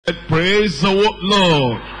Praise the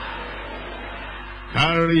Lord.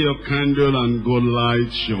 Carry your candle and go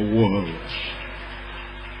light your world.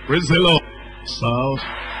 Praise the Lord. South.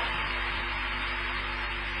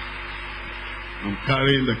 I'm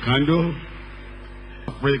carrying the candle.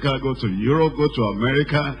 Africa, go to Europe, go to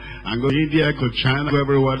America, and go to India, go to China, go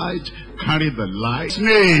everywhere. Light, carry the light.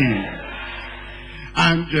 Name.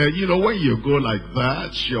 And, when you go like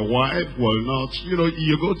that, your wife will not,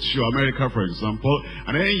 you go to America, for example,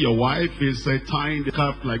 and then your wife is tying the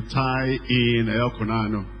cap like tie in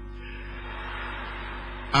Akanmu.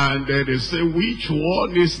 And they say, which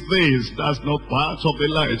one is this? That's not part of the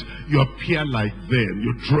light. You appear like them.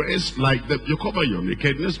 You dress like them. You cover your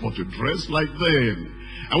nakedness, but you dress like them.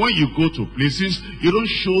 And when you go to places, you don't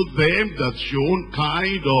show them that your own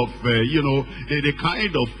kind of, the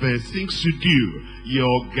kind of things you do.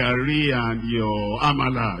 Your gari and your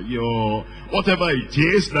amala, your whatever it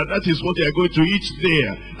is, that is what they are going to eat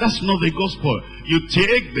there. That's not the gospel. You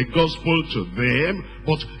take the gospel to them,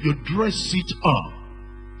 but you dress it up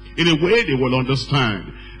in a way they will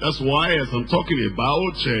understand. That's why, as I'm talking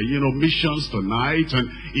about, missions tonight and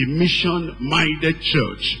a mission-minded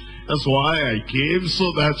church. That's why I came,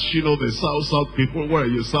 so that, the South people, where are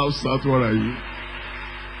you? South, where are you?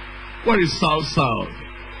 What is South?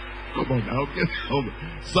 Come on now, get home.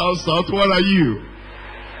 South, where are you?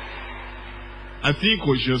 I think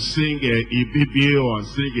we should sing EBBO and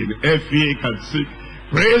sing in FA and sing,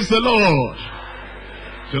 praise the Lord.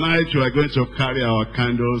 Tonight we are going to carry our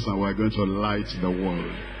candles and we are going to light the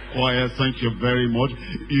world. Choir, thank you very much.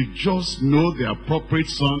 You just know the appropriate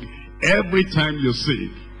song every time you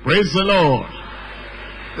sing. Praise the Lord.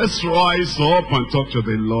 Let's rise up and talk to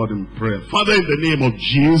the Lord in prayer. Father, in the name of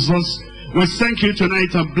Jesus, we thank you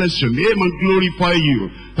tonight and bless your name and glorify you.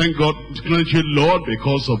 Thank God, thank you, Lord,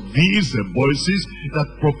 because of these voices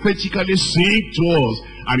that prophetically sing to us,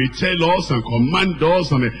 and they tell us and command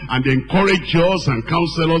us and encourage us and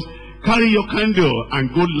counsel us. Carry your candle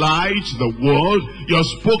and go light the world. You're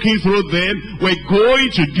spoken through them. We're going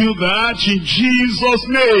to do that in Jesus'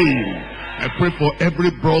 name. I pray for every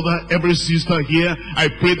brother, every sister here. I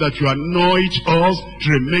pray that you anoint us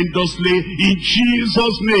tremendously in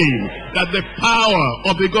Jesus' name. That the power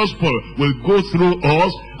of the gospel will go through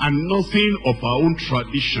us, and nothing of our own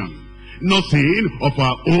tradition, nothing of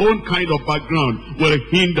our own kind of background will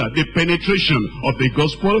hinder the penetration of the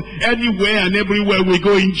gospel anywhere and everywhere we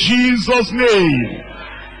go in Jesus' name.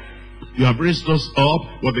 You have raised us up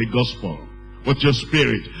with the gospel, with your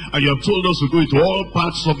spirit, and you have told us to go into all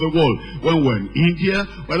parts of the world. When we're in India,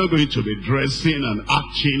 we're not going to be dressing and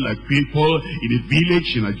acting like people in a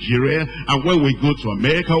village in Nigeria. And when we go to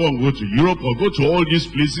America, when we go to Europe, or go to all these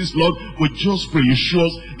places, Lord, we just pray you show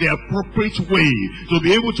us the appropriate way to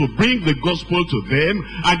be able to bring the gospel to them,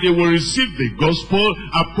 and they will receive the gospel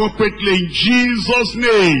appropriately in Jesus'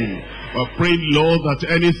 name. We're praying, Lord,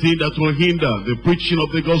 that anything that will hinder the preaching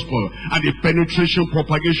of the gospel and the penetration,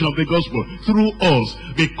 propagation of the gospel through us,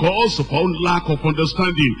 because of our own lack of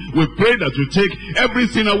understanding, we pray that you take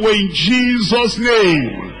everything away in Jesus'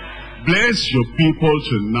 name. Bless your people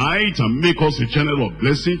tonight and make us a channel of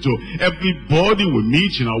blessing to everybody we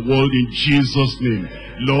meet in our world in Jesus' name.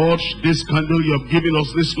 Lord, this candle you have given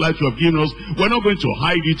us, this light you have given us, we're not going to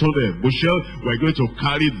hide it under a bushel. We're going to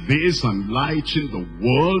carry this and lighten the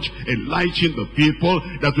world, enlighten the people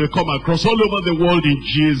that will come across all over the world in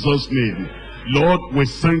Jesus' name. Lord, we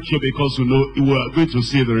thank you because we know we are going to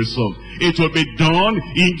see the result. It will be done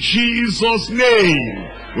in Jesus' name.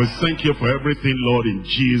 We thank you for everything, Lord, in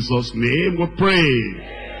Jesus' name we pray.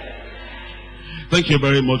 Thank you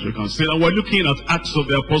very much. We can say that we're looking at Acts of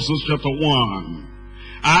the Apostles chapter 1.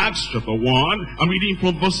 Acts chapter 1, I'm reading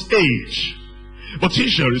from verse 8. But ye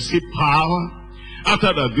shall receive power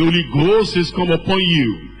after that the Holy Ghost is come upon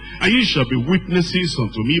you, and ye shall be witnesses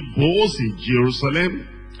unto me both in Jerusalem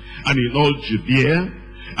and in all Judea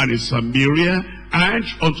and in Samaria and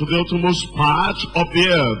unto the uttermost part of the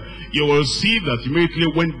earth. You will see that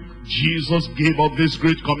immediately when Jesus gave up this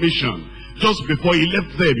great commission, just before he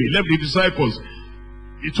left them, he left the disciples,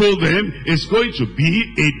 he told them it's going to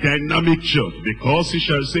be a dynamic church, because he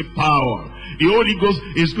shall receive power. The Holy Ghost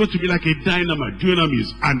is going to be like a dynamite, dunamis,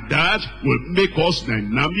 and that will make us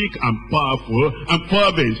dynamic and powerful and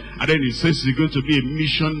fervent. And then he says it's going to be a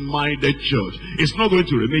mission-minded church. It's not going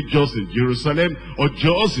to remain just in Jerusalem or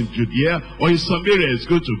just in Judea or in Samaria. It's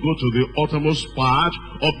going to go to the uttermost part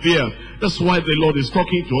of the earth. That's why the Lord is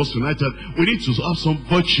talking to us tonight that we need to have some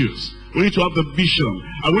virtues. We need to have the vision.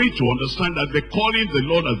 And we need to understand that the calling the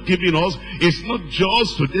Lord has given us is not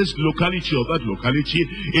just to this locality or that locality.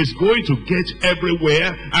 It's going to get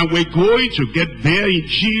everywhere, and we're going to get there in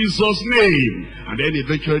Jesus' name. And then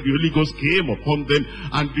eventually the Holy Ghost came upon them.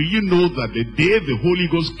 And do you know that the day the Holy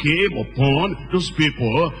Ghost came upon those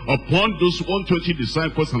people, upon those 120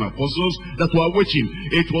 disciples and apostles that were waiting,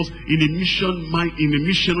 it was in a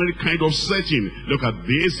missionary kind of setting. Look at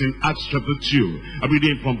this in Acts chapter 2. I'm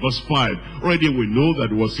reading from verse 5. Already we know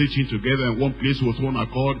that they were sitting together in one place with one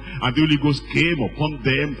accord, and the Holy Ghost came upon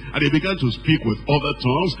them, and they began to speak with other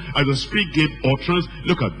tongues, as the Spirit gave utterance.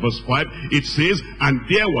 Look at verse 5. It says, and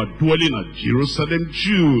there were dwelling at Jerusalem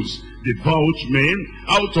Jews, devout men,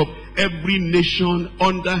 out of every nation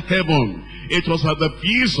under heaven. It was at the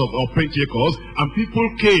feast of Pentecost, and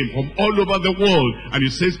people came from all over the world. And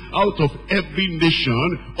it says, out of every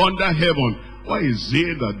nation under heaven. Why is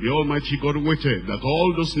it that the Almighty God waited that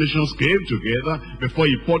all those nations came together before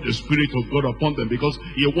he poured the Spirit of God upon them? Because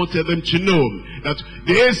he wanted them to know that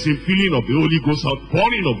this infilling of the Holy Ghost,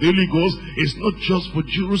 outpouring of the Holy Ghost, is not just for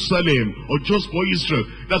Jerusalem or just for Israel.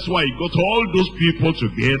 That's why he got all those people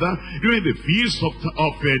together during the feast of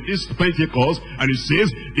this Pentecost, and it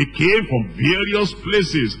says they came from various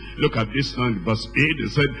places. Look at this now in verse 8.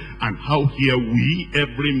 It said, and how hear we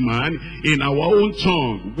every man in our own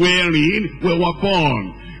tongue, wherein we were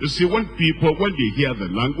born. You see, when they hear the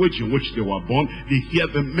language in which they were born, they hear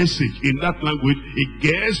the message in that language, it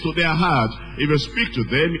gets to their heart. If you speak to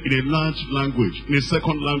them in a large language, in a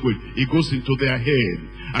second language, it goes into their head.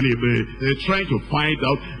 And if they're trying to find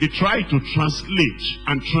out, they try to translate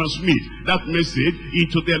and transmit that message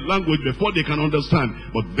into their language before they can understand.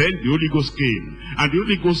 But then the Holy Ghost came, and the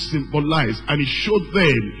Holy Ghost symbolized, and he showed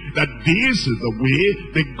them that this is the way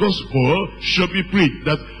the gospel should be preached,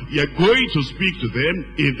 that you're going to speak to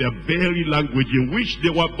them in their very language in which they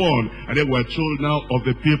were born. And then we're told now of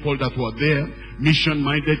the people that were there,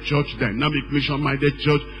 mission-minded church, dynamic mission-minded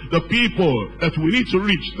church, the people that we need to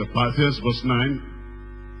reach, the Parthians, verse 9,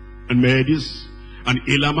 and Medes, and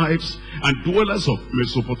Elamites, and dwellers of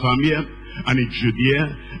Mesopotamia, and in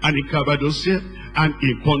Judea, and in Cappadocia, and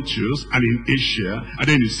in Pontus, and in Asia, and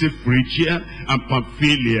then in Phrygia, and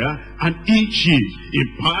Pamphylia, and Egypt,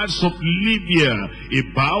 in parts of Libya,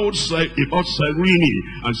 about Cyrene,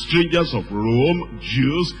 and strangers of Rome,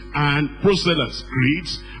 Jews, and proselytes,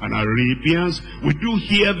 Greeks, and Arabians. We do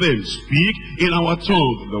hear them speak in our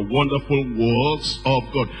tongue the wonderful words of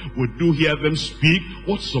God. We do hear them speak.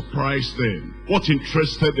 What surprised them, what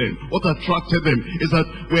interested them, what attracted them, is that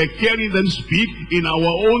we're hearing them speak in our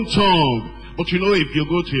own tongue. But you know, if you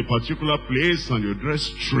go to a particular place and you dress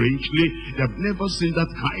strangely, they've never seen that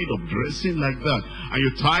kind of dressing like that. And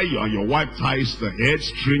you tie, and your wife ties the head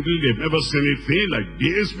strangely, they've never seen anything like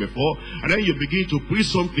this before. And then you begin to preach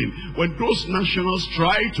something. When those nationals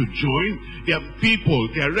try to join, their people,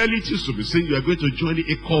 their relatives to be saying, you are going to join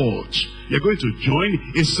a cult, you're going to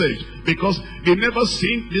join a sect, because they've never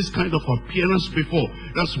seen this kind of appearance before.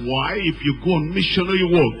 That's why if you go on missionary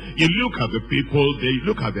work, you look at the people there, you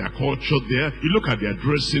look at their culture there, you look at their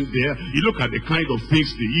dressing there, you look at the kind of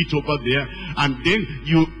things they eat over there, and then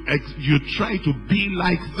you try to be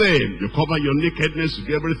like them. You cover your nakedness, you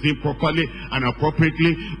do everything properly and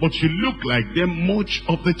appropriately, but you look like them much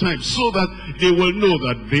of the time, so that they will know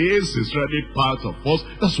that this is really part of us.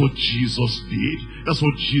 That's what Jesus did. That's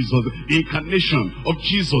what Jesus, the incarnation of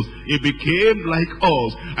Jesus, he became like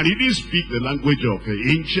us. And he didn't speak the language of the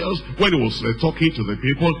angels. When he was talking to the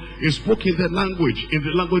people, he spoke in the language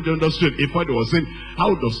they understood. In fact, they were saying,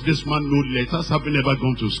 how does this man know letters, having never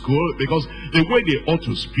gone to school? Because the way they ought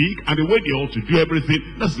to speak and the way they ought to do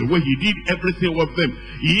everything, that's the way he did everything with them.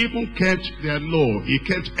 He even kept their law. He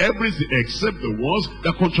kept everything except the ones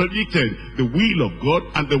that contradicted the will of God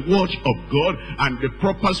and the word of God and the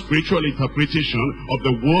proper spiritual interpretation of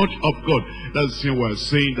the word of God. That's why we're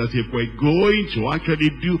saying that if we're going to actually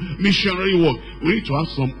do missionary work, we need to have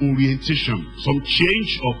some orientation, some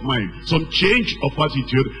change of mind, some change of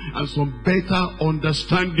attitude, and some better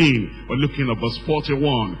understanding. We're looking at verse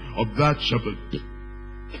 41 of that chapter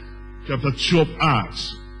 2 of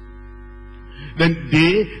Acts. Then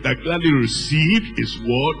they that gladly received his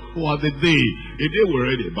word, who are the they? The they we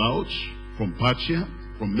read about, from Parthia,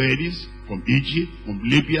 from Medes, from Egypt, from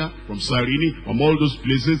Libya, from Cyrene, from all those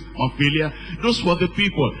places, Pamphylia. Those were the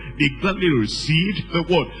people. They gladly received the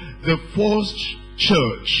word. The first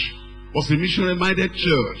church was a missionary-minded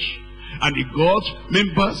church. And it got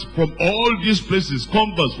members from all these places,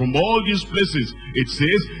 converts from all these places. It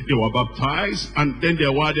says they were baptized, and then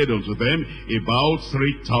there were added unto them about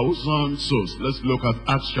 3,000 souls. Let's look at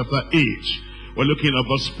Acts chapter 8. We're looking at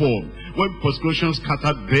verse 4. When persecution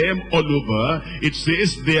scattered them all over, it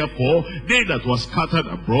says, therefore, they that were scattered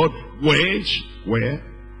abroad went, where?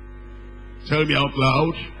 Tell me out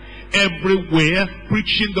loud. Everywhere,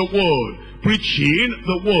 preaching the word. Preaching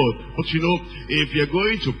the word. But you know, if you're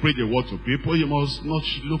going to preach the word to people, you must not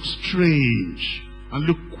look strange and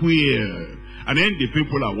look queer. And then the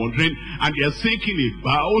people are wondering, and they're thinking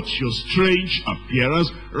about your strange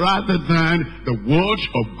appearance rather than the word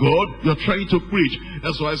of God you're trying to preach.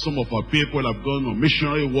 That's why some of our people have gone on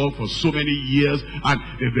missionary work for so many years, and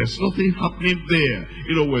there's nothing happening there.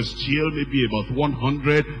 You know, we're still maybe about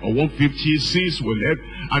 100 or 150 since we left,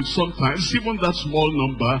 and sometimes even that small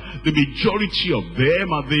number, the majority of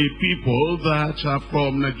them are the people that are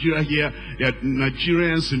from Nigeria here. They're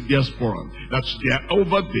Nigerians in diaspora. That's they're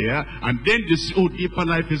over there, and then this old deeper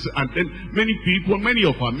life is, and then many people, many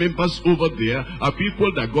of our members over there are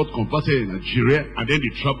people that got converted in Nigeria, and then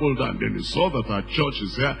they traveled and then they saw that our church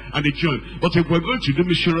is there and they joined. But if we're going to do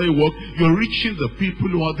missionary work, you're reaching the people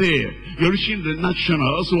who are there. You're reaching the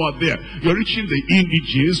nationals who are there. You're reaching the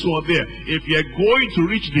indigenous who are there. If you're going to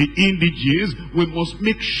reach the indigenous, we must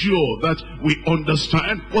make sure that we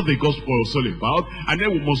understand what the gospel is all about, and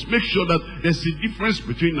then we must make sure that there's a difference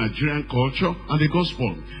between Nigerian culture and the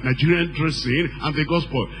gospel, Nigerian dressing and the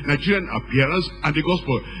gospel, Nigerian appearance and the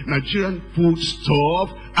gospel, Nigerian food stuff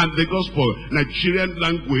and the gospel, Nigerian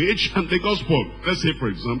language and the gospel. Let's say, for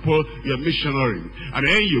example, you're a missionary, and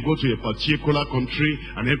then you go to a particular country,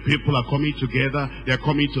 and then people are coming together, they're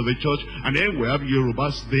coming to the church, and then we have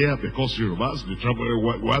Yorubas there, because Yorubas, they travel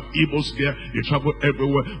everywhere. We have Igbos there, they travel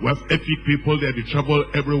everywhere. We have ethnic people there, they travel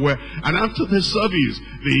everywhere. And after the service,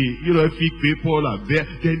 the ethnic people are there,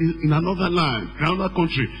 they're in another land, in another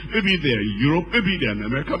country. Maybe they're in Europe, maybe they're in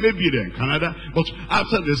America, maybe they're in Canada. But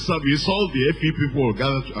after the service, all the ethnic people will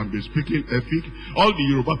gather and be speaking ethnic. All the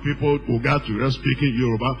Yoruba people will gather to be speaking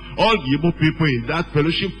Yoruba. All the Igbo people in that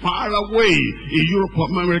fellowship far away in Europe or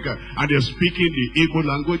America, and they're speaking the Igbo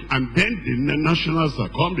language. And then the nationals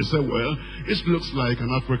that come, they say, well, this looks like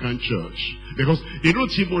an African church. Because they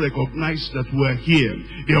don't even recognize that we're here.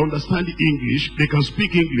 They understand English, they can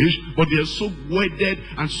speak English, but they are so wedded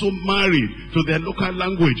and so married to their local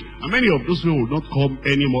language. And many of those people will not come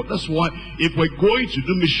anymore. That's why if we're going to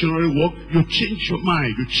do missionary work, you change your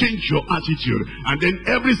mind, you change your attitude, and then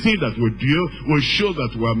everything that we do will show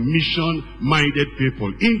that we're mission-minded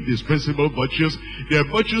people. Indispensable virtues. They're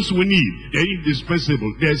virtues we need. They're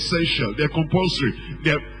indispensable. They're essential. They're compulsory.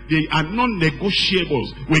 They are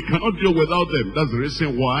non-negotiables. We cannot do without them. That's the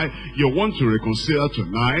reason why you want to reconcile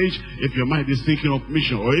tonight. If your mind is thinking of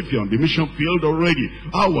mission, or if you're on the mission field already,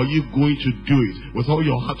 how are you going to do it? With all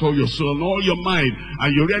your heart, all your soul, and all your mind.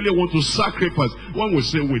 And you really want to sacrifice. When we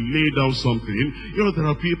say we lay down something, you know, there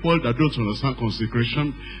are people that don't understand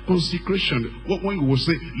consecration. Consecration, when we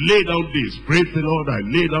say, lay down this, praise the Lord, I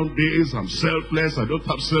lay down this, I'm selfless, I don't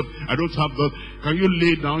have self, I don't have that. Can you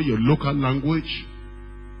lay down your local language?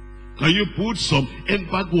 Can you put some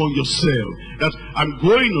embargo on yourself that I'm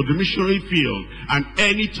going on the missionary field, and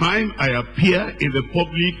anytime I appear in the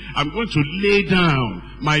public, I'm going to lay down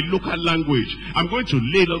my local language. I'm going to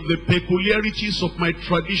lay down the peculiarities of my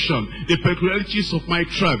tradition, the peculiarities of my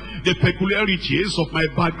tribe, the peculiarities of my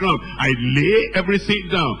background. I lay everything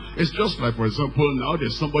down. It's just like, for example, now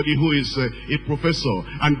there's somebody who is a professor,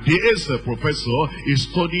 and this professor is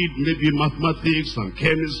studied maybe mathematics and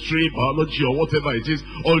chemistry, biology, or whatever it is,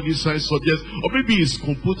 all these science subjects, or maybe he's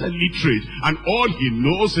computer literate, and all he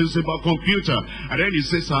knows is about computer. And then he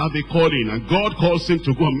says, I have a calling, and God calls him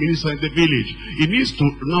to go and minister in the village. He needs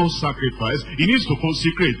to now sacrifice, he needs to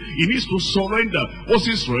consecrate, he needs to surrender. What's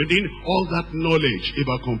he surrendering? All that knowledge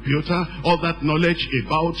about computer, all that knowledge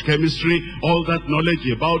about chemistry, all that knowledge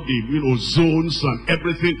about the zones and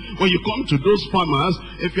everything. When you come to those farmers,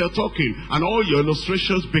 if you're talking, and all your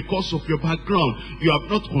illustrations, because of your background, you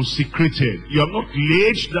have not consecrated, you have not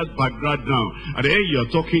laid that background down, and then you're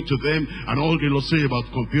talking to them, and all they will say about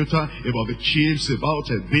computer, about the chips, about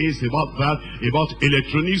this, about that, about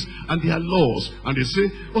electronics, and they are lost. And they say,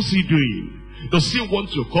 what's he doing? Does he want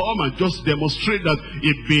to come and just demonstrate that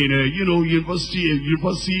he's been,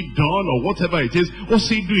 university done, or whatever it is? What's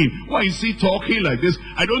he doing? Why is he talking like this?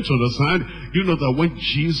 I don't understand. You know that when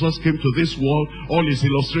Jesus came to this world, all his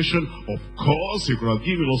illustration, of course, he could have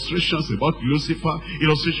given illustrations about Lucifer,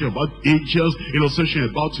 illustration about angels,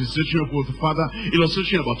 illustration about his relationship with the Father,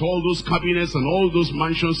 illustration about all those cabinets and all those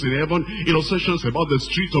mansions in heaven, illustrations about the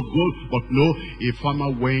street of gold. But no, a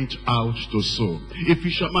farmer went out to sow. A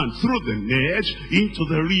fisherman threw the net into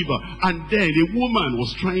the river, and then a woman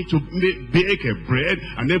was trying to bake a bread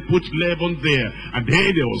and then put leaven there, and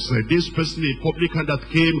then there was this person, a publican, that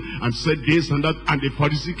came and said this this and that. And the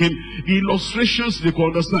Pharisee came. The illustrations they could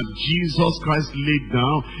understand. Jesus Christ laid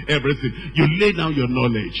down everything. You lay down your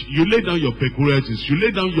knowledge. You lay down your peculiarities. You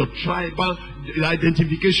lay down your tribal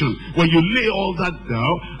identification. When you lay all that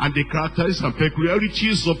down, and the characteristics and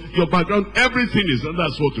peculiarities of your background, everything is done.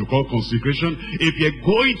 That's what we call consecration. If you're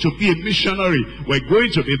going to be a missionary, we're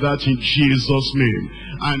going to be that in Jesus' name.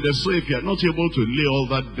 And so if you're not able to lay all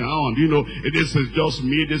that down, this is just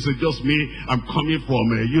me, I'm coming from,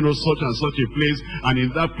 such and such a place, and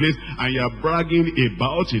in that place, and you're bragging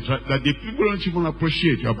about it, right? That the people don't even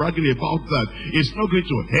appreciate. You're bragging about that. It's not going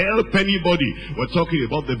to help anybody. We're talking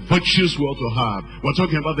about the virtues we ought to have. We're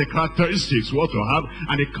talking about the characteristics we ought to have,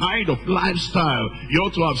 and the kind of lifestyle you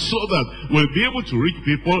ought to have, so that we'll be able to reach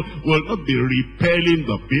people, we'll not be repelling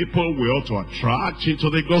the people we ought to attract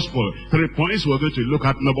into the gospel. 3 points we're going to look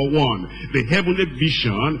at. Number 1, the heavenly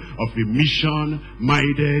vision of a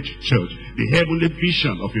mission-minded church. The heavenly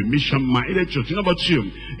vision of a mission-minded church. Number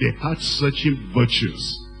 2, the heart-searching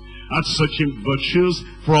virtues. Heart-searching virtues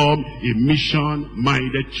from a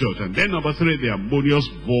mission-minded church. And then number 3, the harmonious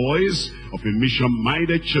voice of a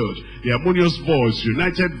mission-minded church. The harmonious voice,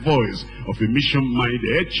 united voice of a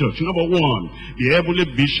mission-minded church. Number 1, the heavenly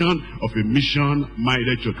vision of a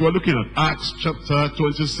mission-minded church. We're looking at Acts chapter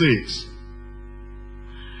 26.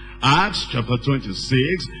 Acts chapter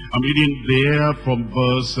 26, I'm reading from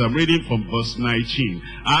verse 19.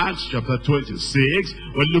 Acts chapter 26,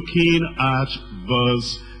 we're looking at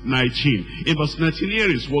verse 19. In verse 19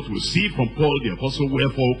 here is what we see from Paul the apostle.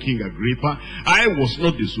 Wherefore, King Agrippa, I was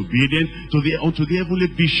not disobedient unto the heavenly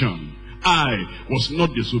vision. I was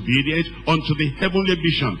not disobedient unto the heavenly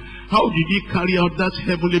vision. How did he carry out that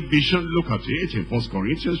heavenly vision? Look at it in 1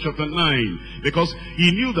 Corinthians chapter 9. Because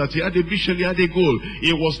he knew that he had a vision, he had a goal.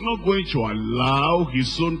 He was not going to allow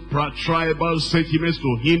his own tribal sentiments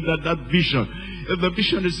to hinder that vision. If the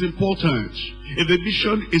vision is important, if the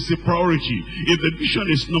vision is a priority, if the vision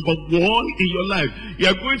is number 1 in your life, you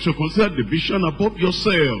are going to consider the vision above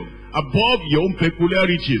yourself, above your own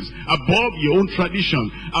peculiarities, above your own tradition,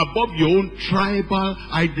 above your own tribal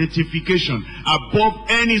identification, above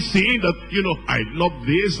anything that, I love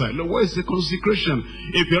this, I love. Where is the consecration?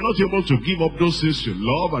 If you're not able to give up those things you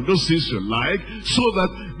love and those things you like, so that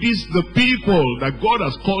the people that God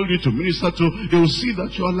has called you to minister to, they will see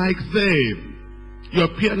that you are like them, you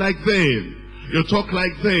appear like them, you talk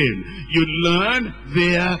like them, you learn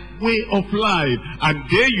their way of life, and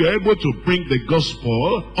then you're able to bring the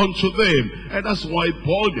gospel unto them. And that's why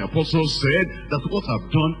Paul the apostle said that what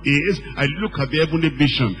I've done is, I look at the heavenly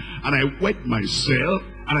vision, and I wet myself,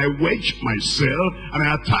 and I wedge myself, and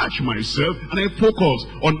I attach myself, and I focus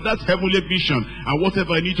on that heavenly vision. And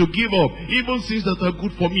whatever I need to give up, even things that are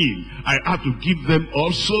good for me, I have to give them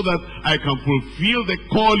up so that I can fulfill the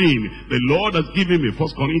calling the Lord has given me. 1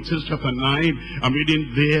 Corinthians chapter 9, I'm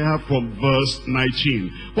reading there from verse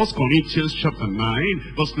 19. 1 Corinthians chapter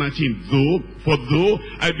 9, verse 19. Though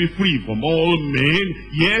I be free from all men,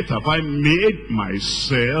 yet have I made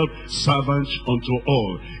myself servant unto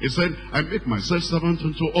all. He said, I make myself servant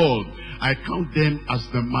unto all. I count them as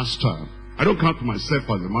the master. I don't count myself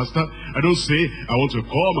as the master. I don't say I want to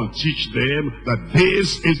come and teach them that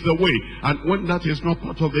this is the way. And when that is not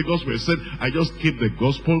part of the gospel, he said, I just keep the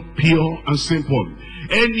gospel pure and simple.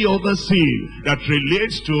 Any other thing that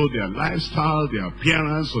relates to their lifestyle, their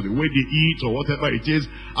appearance, or the way they eat, or whatever it is,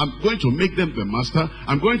 I'm going to make them the master.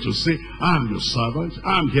 I'm going to say, I'm your servant.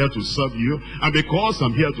 I'm here to serve you. And because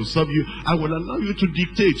I'm here to serve you, I will allow you to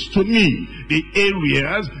dictate to me the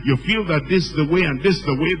areas you feel that this is the way and this is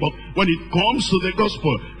the way. But when it comes to the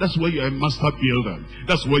gospel, that's where you're a master builder.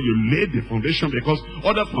 That's where you lay the foundation, because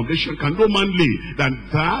other foundation can no man lay than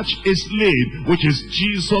that is laid, which is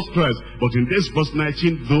Jesus Christ. But in this verse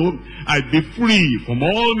 19, though I be free from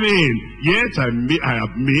all men, yet I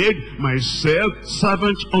have made myself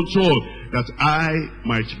servant unto all, that I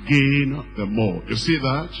might gain the more. You see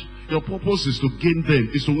that? Your purpose is to gain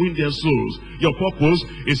them, is to win their souls. Your purpose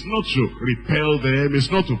is not to repel them, it's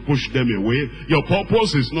not to push them away. Your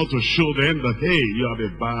purpose is not to show them that, hey, you have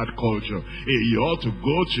a bad culture. Hey, you ought to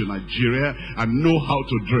go to Nigeria and know how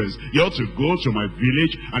to dress. You ought to go to my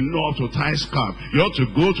village and know how to tie scarf. You ought to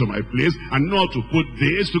go to my place and know how to put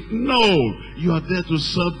this. No, you are there to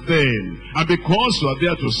serve them. And because you are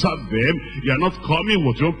there to serve them, you are not coming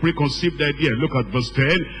with your preconceived idea. Look at verse 10.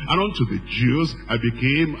 And unto the Jews I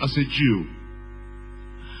became as a Jew.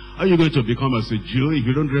 How are you going to become as a Jew if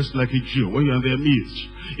you don't dress like a Jew when you're in their midst?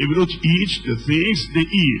 if you don't eat the things they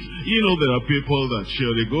eat. You know, there are people that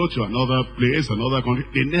they go to another place, another country,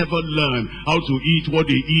 they never learn how to eat what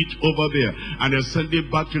they eat over there. And they're sending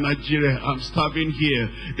back to Nigeria. I'm starving here.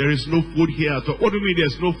 There is no food here at all. What do you mean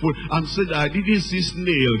there's no food? I'm saying I didn't see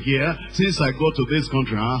snail here since I got to this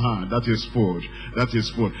country. That is food. That is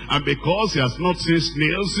food. And because he has not seen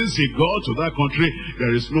snail since he got to that country,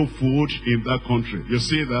 there is no food in that country. You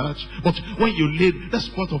see that? But when you live, that's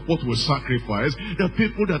part of what we sacrifice. There are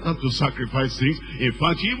people that have to sacrifice things. In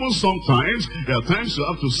fact, even sometimes, there are times you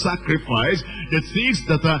have to sacrifice the things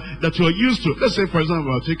that you're used to. Let's say, for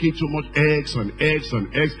example, you're taking too much eggs and eggs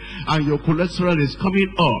and eggs, and your cholesterol is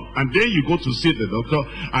coming up. And then you go to see the doctor,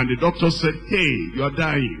 and the doctor said, hey, you're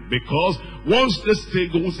dying. Because once this thing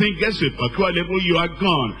gets to a particular level, you are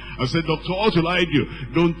gone. I said, doctor, what will I do?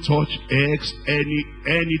 Don't touch eggs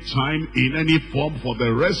any time in any form for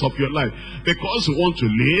the rest of your life. Because you want to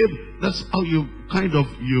live, that's how you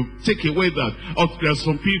take away that. There are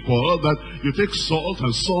some people that you take salt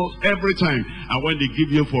and salt every time. And when they give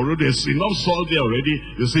you for road, there's enough salt there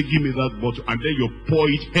already. You say, give me that bottle. And then you pour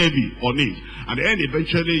it heavy on it. And then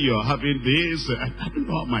eventually you're having this. I don't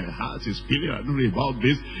know how my heart is feeling. I don't know about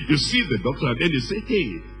this. You see the doctor and then they say,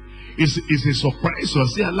 hey, it's a surprise you are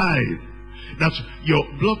still alive. That your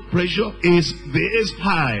blood pressure is this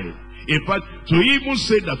high. In fact, to even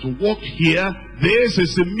say that to walk here, this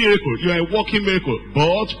is a miracle. You are a walking miracle.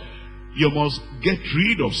 But you must get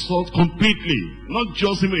rid of salt completely. Not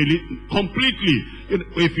just even a little, completely.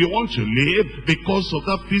 If you want to live, because of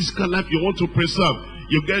that physical life you want to preserve,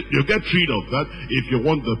 you get rid of that. If you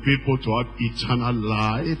want the people to have eternal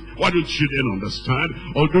life, why don't you then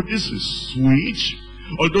understand? Although this is sweet,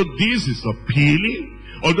 although this is appealing,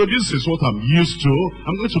 although this is what I'm used to,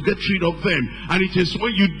 I'm going to get rid of them. And it is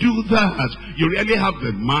when you do that, you really have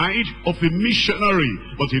the mind of a missionary.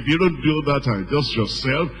 But if you don't do that and just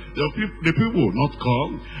yourself, the people will not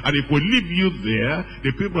come. And if we leave you there,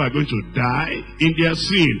 the people are going to die in their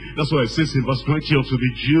sin. That's why it says in verse 20, unto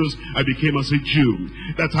the Jews I became as a Jew,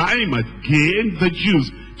 that I might gain the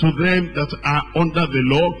Jews. To them that are under the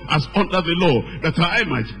law, as under the law, that I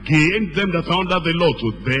might gain them that are under the law.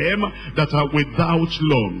 To them that are without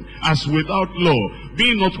law, as without law,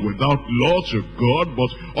 be not without law to God,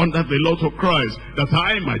 but under the law to Christ, that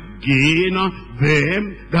I might gain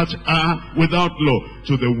them that are without law.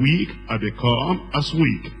 To the weak I become as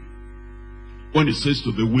weak. When it says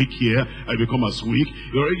to the weak here, I become as weak,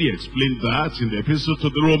 he already explained that in the epistle to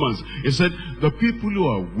the Romans. He said, the people who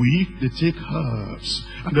are weak, they take herbs.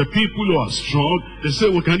 And the people who are strong, they say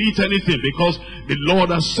we can eat anything because the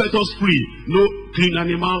Lord has set us free. No clean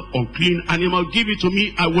animal, unclean animal, give it to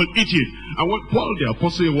me, I will eat it. And when Paul the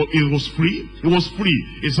apostle, he was free. He was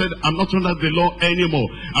free. He said, I'm not under the law anymore.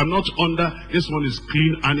 I'm not under, this one is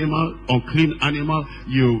clean animal, unclean animal.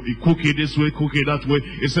 You cook it this way, cook it that way.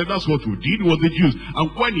 He said, that's what we did with the Jews.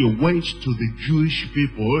 And when he went to the Jewish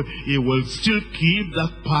people, he will still keep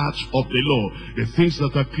that part of the law. The things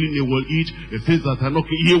that are clean, he will eat. The things that are not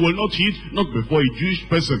clean, he will not eat, not before a Jewish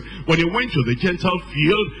person. When he went to the Gentile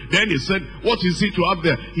field, then he said, what is he to have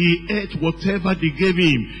there? He ate whatever they gave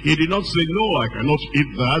him. He did not say, no, I cannot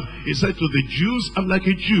eat that. He said to the Jews, I'm like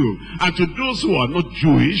a Jew. And to those who are not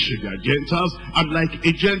Jewish, they are Gentiles, I'm like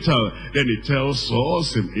a Gentile. Then he tells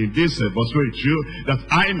us in this verse 22, that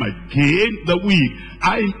I might gain the weak.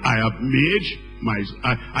 I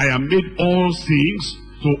have made all things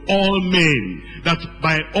to all men, that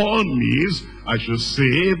by all means I should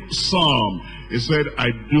save some. He said, I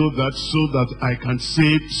do that so that I can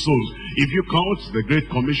save souls. If you count the Great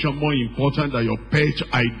Commission more important than your pet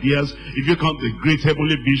ideas, if you count the great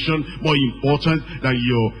heavenly vision more important than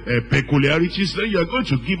your peculiarities, then you are going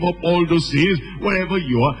to give up all those things. Wherever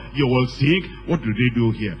you are, you will think, what do they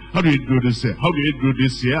do here? How do they do this here? How do they do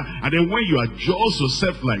this here? And then when you adjust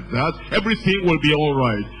yourself like that, everything will be all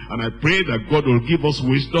right. And I pray that God will give us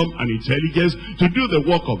wisdom and intelligence to do the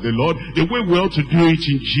work of the Lord the way we ought to do it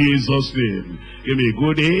in Jesus' name. Give me a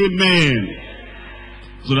good amen.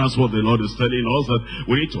 So that's what the Lord is telling us, that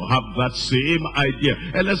we need to have that same idea.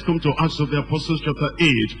 And let's come to Acts of the Apostles chapter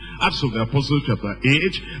 8. Acts of the Apostles chapter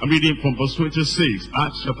 8. I'm reading from verse 26.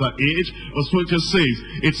 Acts chapter 8, verse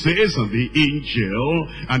 26. It says, and the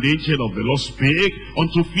angel of the Lord spake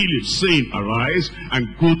unto Philip, saying, arise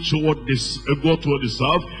and go toward the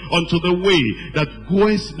south, unto the way that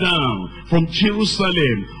goeth down from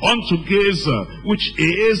Jerusalem unto Gaza, which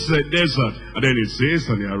is a desert. And then it says,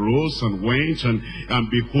 and he arose and went, and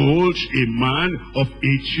behold, a man of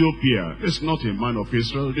Ethiopia. This is not a man of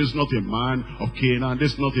Israel. This is not a man of Canaan.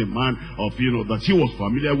 This is not a man of, that he was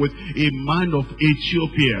familiar with. A man of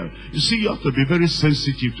Ethiopia. You see, you have to be very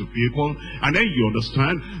sensitive to people. And then you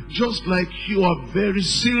understand, just like you are very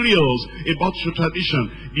serious about your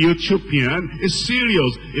tradition, the Ethiopian is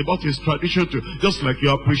serious about his tradition too. Just like you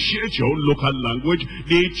appreciate your own local language,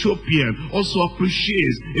 the Ethiopian also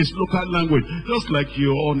appreciates his local language. Just like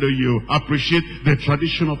you appreciate the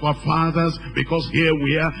tradition of our fathers, because here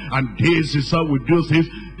we are, and this is how we do things.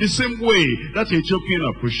 The same way that Ethiopian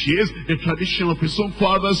appreciates the tradition of his own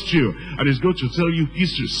fathers too. And he's going to tell you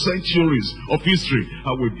history, centuries of history.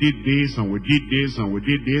 How we did this, and we did this, and we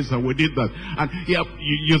did this, and we did that. And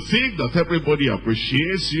you think that everybody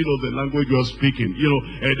appreciates, the language you are speaking.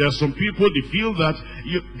 There are some people, they feel that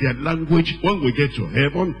their language, when we get to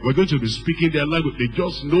heaven, we're going to be speaking their language. They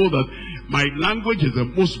just know that my language is the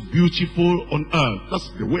most beautiful on earth.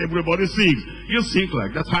 That's the way everybody thinks. You think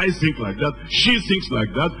like that, I think like that, she thinks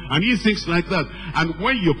like that, and he thinks like that. And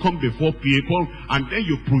when you come before people, and then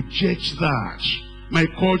you project that, my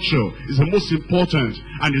culture is the most important,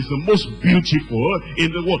 and it's the most beautiful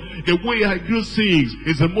in the world. The way I do things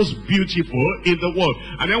is the most beautiful in the world.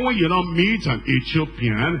 And then when you now meet an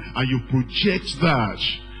Ethiopian, and you project that,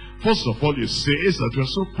 first of all, it says that you're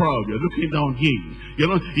so proud, you're looking down him.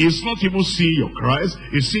 He's not even seeing your Christ,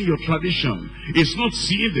 he's seeing your tradition. He's not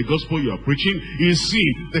seeing the gospel you are preaching, he's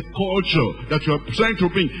seeing the culture that you are trying to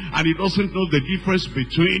bring. And he doesn't know the difference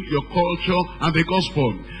between your culture and the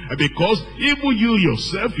gospel. Because even you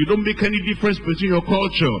yourself, you don't make any difference between your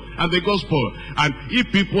culture and the gospel. And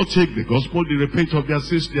if people take the gospel, they repent of their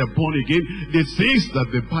sins, they are born again, the things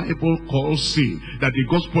that the Bible calls sin, that the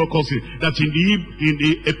gospel calls sin, that in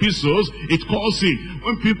the epistles, it calls sin.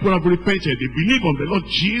 When people have repented, they believe on the Lord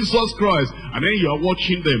Jesus Christ, and then you are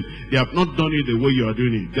watching them, they have not done it the way you are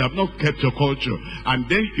doing it. They have not kept your culture. And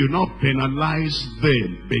then you now penalize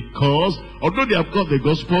them, because although they have got the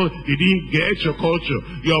gospel, they didn't get your culture.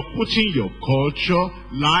 You are putting your culture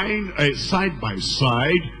lying side by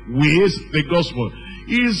side with the gospel.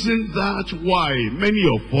 Isn't that why many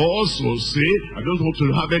of us will say, I don't want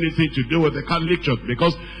to have anything to do with the Catholic Church,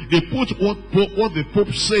 because they put what the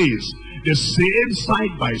Pope says, the same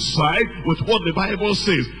side by side with what the Bible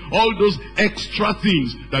says. All those extra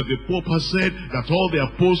things that the Pope has said, that all the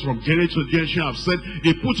apostles from generation to generation have said,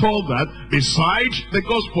 they put all that beside the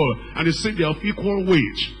gospel, and they say they are of equal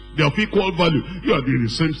weight, they are of equal value. You are doing the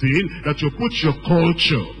same thing, that you put your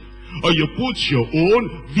culture, or you put your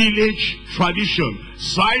own village tradition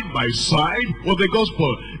side by side with the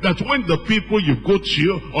gospel. That when the people you go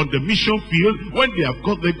to on the mission field, when they have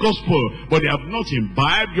got the gospel, but they have not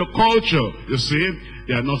imbibed your culture, you see,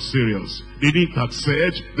 they are not serious. They didn't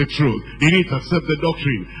accept the truth. They didn't accept the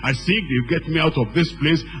doctrine. I think they'll get me out of this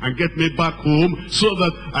place and get me back home, so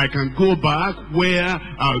that I can go back where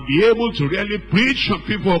I'll be able to really preach and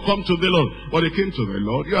people will come to the Lord. But they came to the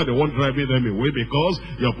Lord. You are the one driving them away, because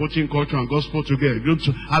you're putting culture and gospel together. You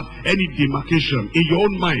don't have any demarcation in your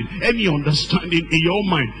own mind, any understanding in your own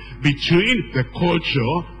mind between the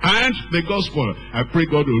culture and the gospel. I pray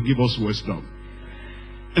God will give us wisdom.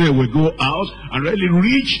 And then we go out and really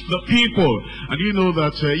reach the people. And you know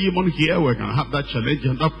that even here we can have that challenge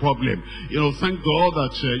and that problem. Thank God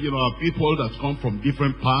that, our people that come from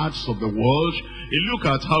different parts of the world, they look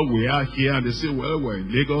at how we are here and they say, well, we're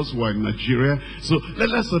in Lagos, we're in Nigeria, so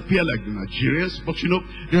let's appear like the Nigerians. But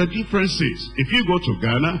there are differences. If you go to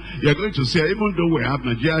Ghana, you're going to see, even though we have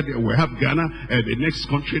Nigeria, we have Ghana, the next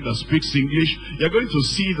country that speaks English, you're going to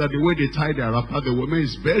see that the way they tie their wrapper, the women,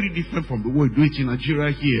 is very different from the way we do it in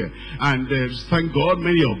Nigeria here. And thank God,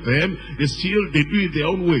 many of them, they do it their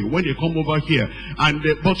own way when they come over here. And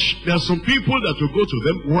but there are some people that will go to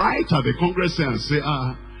them right at the Congress and say,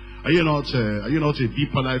 are you not a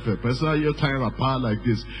deeper life person? Are you tying a wrapper like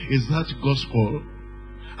this? Is that gospel?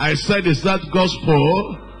 I said, is that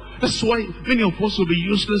gospel? That's why many of us will be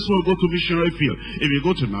useless when we go to missionary field. If you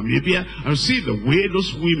go to Namibia and see the way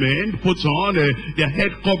those women put on their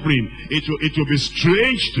head covering, it will be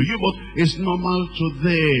strange to you, but it's normal to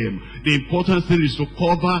them. The important thing is to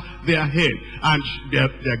cover their head. And their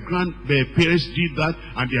parents did that,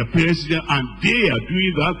 and their parents did that, and they are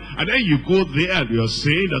doing that. And then you go there and you are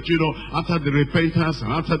saying that, after the repentance,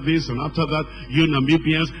 and after this, and after that, you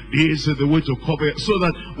Namibians, this is the way to cover it, so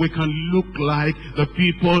that we can look like the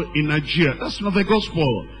people in Nigeria. That's not the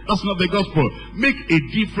gospel. That's not the gospel. Make a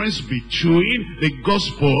difference between the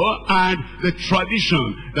gospel and the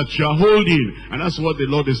tradition that you are holding. And that's what the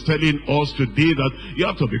Lord is telling us today, that you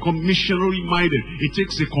have to become missionary minded. It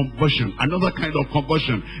takes a conversion, another kind of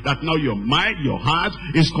conversion, that now your mind, your heart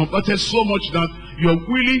is converted so much that you're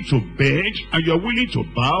willing to beg, and you're willing to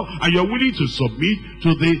bow, and you're willing to submit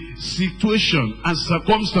to the situation and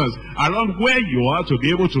circumstance around where you are to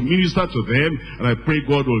be able to minister to them. And I pray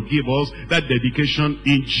God will give us that dedication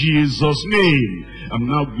in Jesus' name. I'm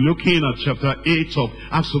now looking at chapter 8 of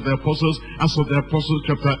Acts of the Apostles,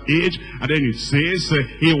 chapter 8, and then it says,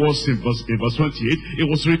 he was in verse 28, he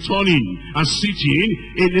was returning and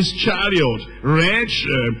sitting in his chariot.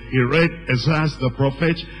 He read Isaiah the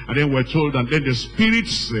prophet, and then we're told, and then the Spirit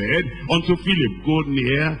said unto Philip, go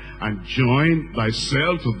near and join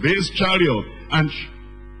thyself to this chariot. And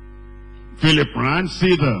Philip ran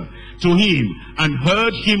thither to him and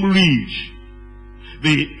heard him read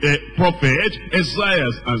the prophet Isaiah,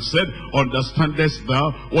 and said, understandest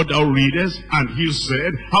thou what thou readest? And he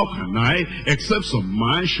said, how can I, except some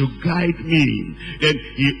man should guide me? Then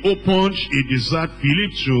he opened, he desired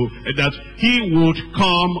Philip that he would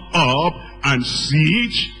come up and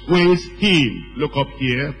sit with him. Look up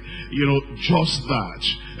here, just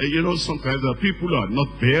that. Sometimes the people are not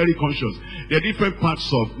very conscious. There are different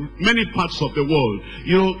many parts of the world.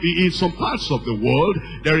 In some parts of the world,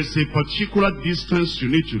 there is a particular distance you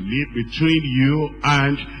need to live between you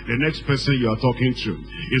and the next person you are talking to.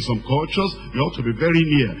 In some cultures, you ought to be very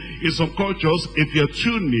near. In some cultures, if you're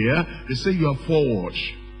too near, they say you are forward.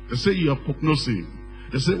 They say you are prognosing.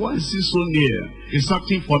 They say, why is he so near? He's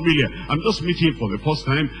acting familiar. I'm just meeting him for the first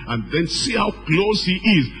time, and then see how close he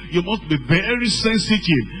is. You must be very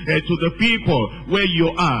sensitive to the people where you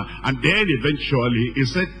are. And then eventually he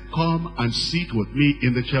said, come and sit with me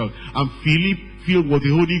in the church. And Philip, filled with the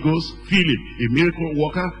Holy Ghost, Philip, a miracle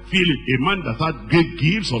worker, Philip, a man that had great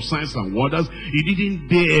gifts of signs and wonders, he didn't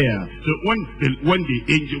dare. So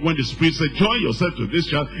when the Spirit said, join yourself to this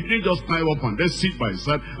church, he didn't just climb up and then sit by his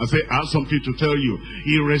side and say, I have something to tell you.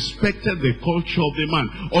 He respected the culture of the man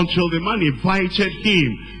until the man invited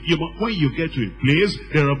him. When you get to a place,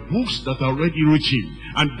 there are books that are already written,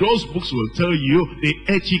 and those books will tell you the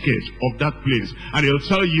etiquette of that place, and they'll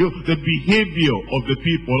tell you the behavior of the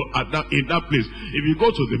people in that place. If you go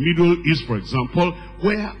to the Middle East, for example,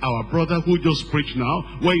 where our brother who just preached now,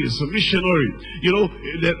 where he's a missionary,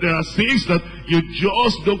 there are things that you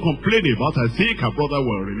just don't complain about. I think our brother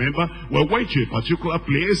will remember. We went to a particular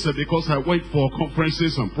place because I went for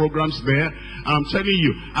conferences and programs there. And I'm telling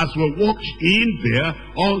you, as we walked in there,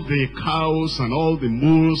 all the cows and all the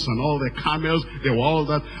mules and all the camels, they were all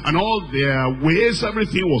that, and all their ways,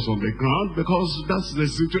 everything was on the ground, because that's the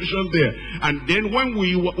situation there. And then when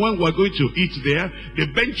we were going to eat there, the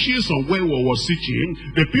benches on where we were sitting,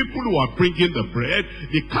 the people who are bringing the bread,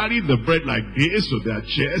 they carried the bread like this to their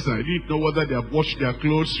chairs, and I didn't know whether they have washed their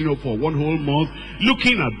clothes, for 1 whole month.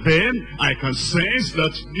 Looking at them, I can sense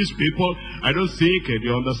that these people, I don't think they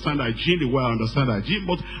understand hygiene the way I understand hygiene,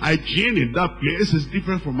 but hygiene in that place is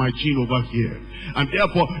different from hygiene over here. And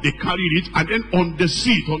therefore, they carried it, and then on the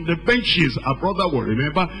seat, on the benches, our brother will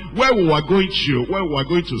remember, where we were going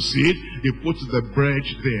to sit, they put the bread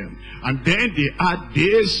there. And then they add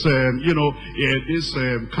this, this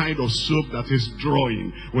kind of soup that is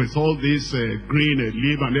drawing, with all this green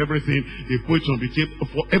leaf and everything. They put it on the table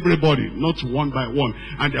for everybody, not one by one.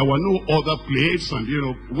 And there were no other plates, and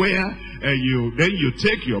where you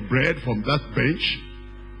take your bread from that bench,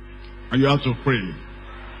 and you have to pray.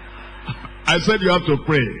 I said you have to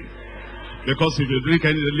pray. Because if you drink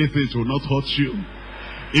anything, it will not hurt you.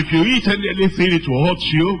 If you eat anything, it will hurt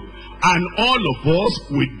you. And all of us,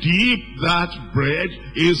 we dip that bread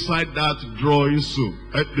inside that drawing soup.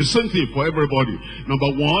 The same thing for everybody.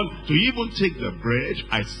 Number one, to even take the bread,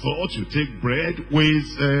 I thought you take bread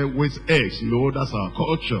with eggs. No, that's our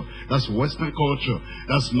culture. That's Western culture.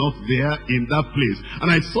 That's not there in that place.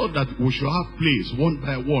 And I thought that we should have plates one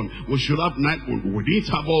by one. We should have knife. We didn't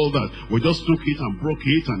have all that. We just took it and broke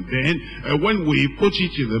it, and then when we put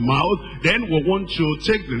it in the mouth, then we want to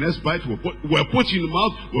take the next bite. We put it in the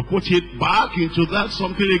mouth. We put it back into that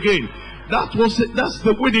something again. That was it. That's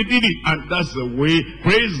the way they did it, and that's the way,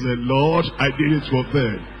 praise the Lord, I did it with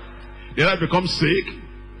them. Did I become sick?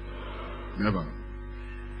 Never.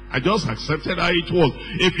 I just accepted how it was.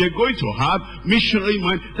 If you're going to have missionary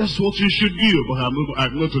mind, that's what you should do. But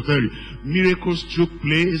I'm going to tell you, miracles took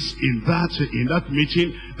place in that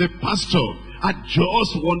meeting. The pastor had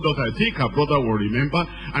just one daughter. I think her brother will remember.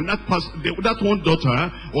 And that one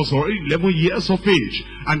daughter was already 11 years of age.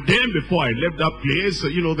 And then before I left that place,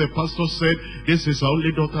 the pastor said, this is our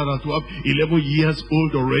only daughter that we have 11 years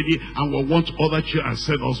old already, and we want other children. I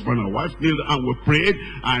said, husband and wife kneeled and we prayed.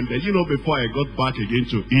 And before I got back again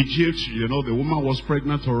to Egypt, the woman was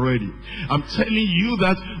pregnant already. I'm telling you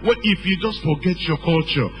that if you just forget your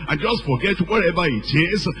culture and just forget whatever it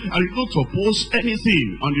is, and you don't oppose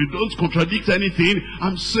anything and you don't contradict anything,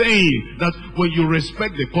 I'm saying that when you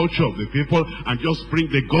respect the culture of the people and just bring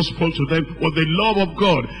the gospel to them with the love of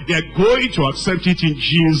God, they are going to accept it in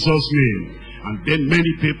Jesus' name. And then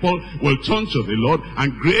many people will turn to the Lord,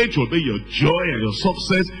 and great will be your joy and your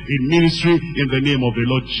success in ministry in the name of the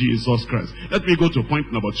Lord Jesus Christ. Let me go to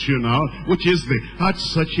point number 2 now, which is the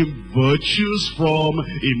heart-searching virtues from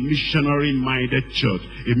a missionary-minded church.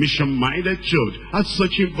 A mission-minded church,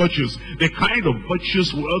 heart-searching virtues, the kind of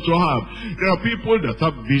virtues we ought to have. There are people that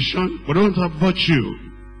have vision, but don't have virtue.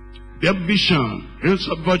 They have vision, they don't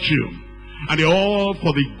have virtue. And they're all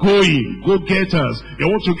for the go-getters. They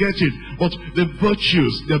want to get it. But the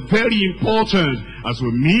virtues, they're very important. As we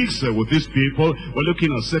mix with these people, we're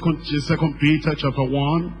looking at 2 Peter chapter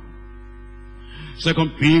 1. 2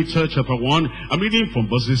 Peter chapter 1, I'm reading from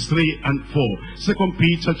verses 3 and 4. 2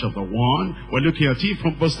 Peter chapter 1, we're looking at it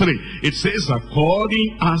from verse 3. It says,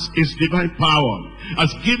 according as his divine power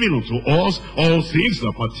has given unto us all things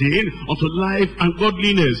that pertain unto life and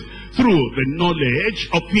godliness, through the knowledge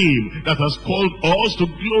of him that has called us to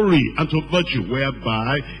glory and to virtue,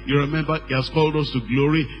 whereby, you remember, he has called us to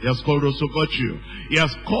glory, he has called us to virtue. He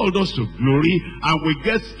has called us to glory, and we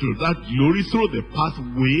get to that glory through the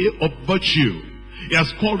pathway of virtue. He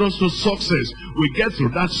has called us to success. We get through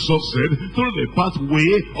that success through the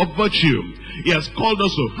pathway of virtue. He has called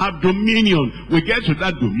us to have dominion. We get to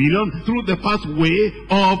that dominion through the pathway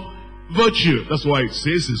of virtue. That's why it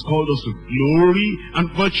says he's called us to glory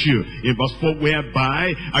and virtue. In verse 4,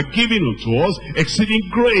 whereby are given unto us exceeding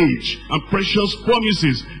great and precious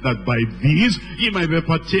promises, that by these ye might be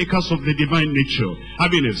partakers of the divine nature,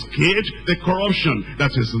 having escaped the corruption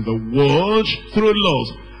that is in the world through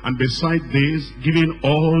lust. And beside this, giving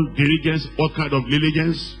all diligence. What kind of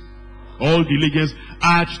diligence? All diligence.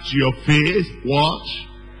 Add to your faith, what?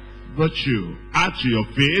 Virtue. Add to your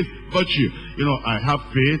faith, virtue. I have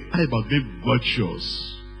faith. How about being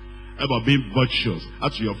virtuous? How about being virtuous?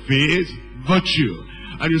 Add to your faith, virtue.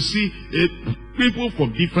 And you see, people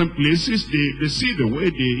from different places, they see the way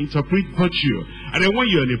they interpret virtue. And then when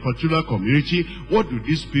you're in a particular community, what do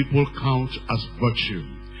these people count as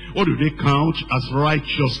virtue? What do they count as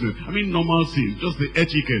righteousness? I mean, normal things, just the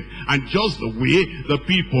etiquette, and just the way the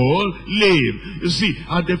people live. You see,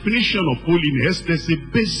 our definition of holiness, there's a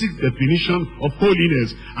basic definition of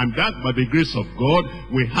holiness. And that, by the grace of God,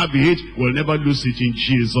 we have it, we'll never lose it in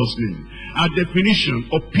Jesus' name. Our definition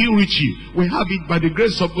of purity, we have it by the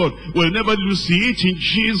grace of God, we'll never lose it in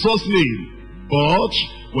Jesus' name. But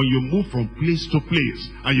when you move from place to place,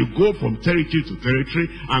 and you go from territory to territory,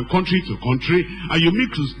 and country to country, and you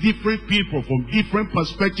mix with different people from different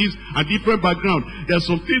perspectives and different backgrounds, there's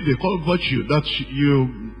something they call virtue that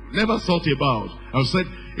you never thought about. I said,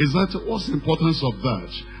 what's the importance of that?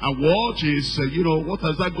 And what is, what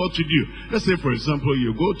has that got to do? Let's say, for example,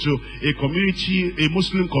 you go to a community, a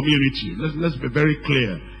Muslim community. Let's be very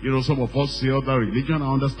clear. Some of us say other religion,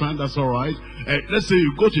 I understand, that's all right. Let's say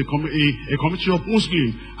you go to a community of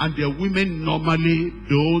Muslims, and their women normally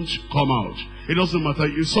don't come out. It doesn't matter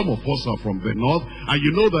if some of us are from the north, and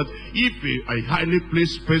you know that if a highly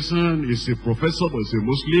placed person is a professor but is a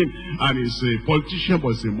Muslim, and is a politician but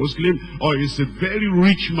is a Muslim, or is a very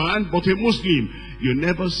rich man but a Muslim, you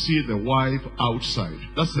never see the wife outside.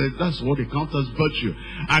 That's what they count as virtue.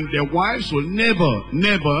 And their wives will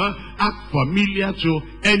never act familiar to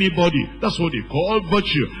anybody. That's what they call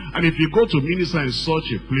virtue. And if you go to minister in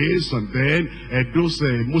such a place, and then those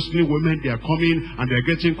Muslim women, they are coming and they're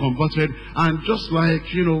getting converted, and just like,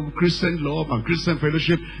 Christian love and Christian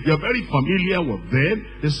fellowship, you're very familiar with them.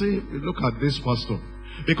 They say, look at this pastor.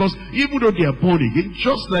 Because even though they are born again,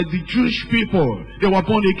 just like the Jewish people, they were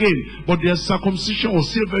born again, but their circumcision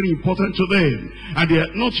was still very important to them. And they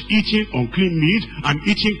are not eating unclean meat, and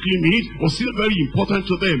eating clean meat was still very important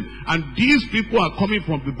to them. And these people are coming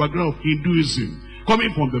from the background of Hinduism,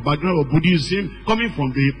 coming from the background of Buddhism, coming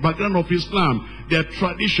from the background of Islam. Their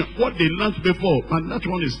tradition, what they learned before, and that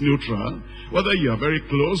one is neutral. Whether you are very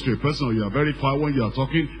close to a person or you are very far when you are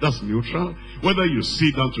talking, that's neutral. Whether you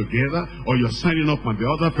sit down together or you are standing up and the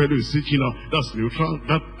other fellow is sitting up, that's neutral.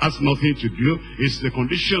 That has nothing to do. It's the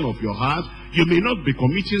condition of your heart. You may not be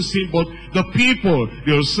committing sin, but the people,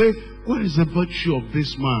 they'll say, what is the virtue of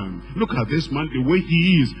this man? Look at this man, the way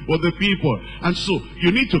he is with the people. And so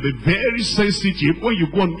you need to be very sensitive when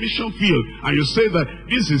you go on mission field and you say that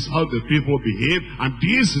this is how the people behave and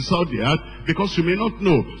this is how they act, because you may not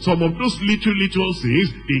know some of those little things,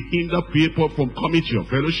 they hinder people from coming to your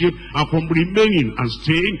fellowship and from remaining and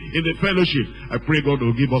staying in the fellowship. I pray God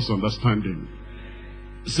will give us understanding.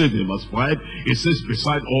 Says in verse 5, it says,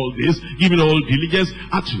 beside all this, giving all diligence,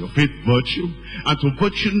 add to your faith virtue, and to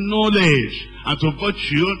virtue knowledge, and to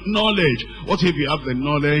virtue knowledge. What if you have the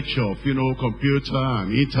knowledge of, computer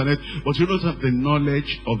and internet, but you don't have the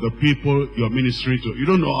knowledge of the people you're ministering to? You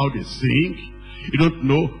don't know how they think. You don't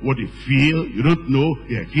know what they feel. You don't know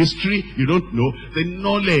their history. You don't know the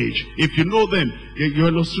knowledge. If you know them, your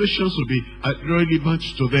illustrations will be relevant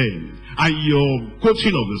to them. And your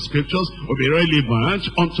quoting of the scriptures will be relevant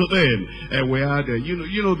unto them. We had,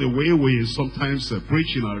 the way we sometimes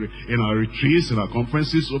preach in our retreats, in our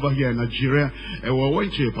conferences over here in Nigeria. We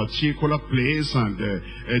went to a particular place and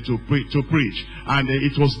to preach. And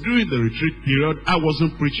it was during the retreat period. I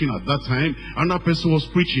wasn't preaching at that time. Another person was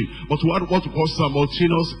preaching. But we had what we call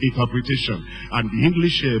simultaneous interpretation. And the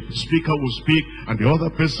English speaker will speak, and the other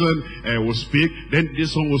person will speak. Then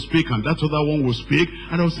this one will speak, and that other one will speak.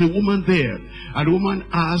 And there was a woman there. And the woman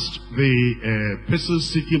asked the person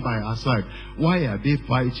sitting by her side, why are they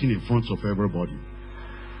fighting in front of everybody?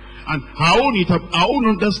 And her own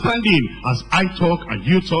understanding, as I talk and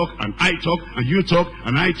you talk and I talk and you talk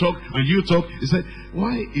and I talk and you talk, he said,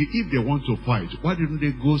 why, if they want to fight, why didn't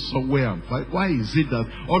they go somewhere and fight? Why is it that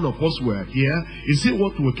all of us were here? Is it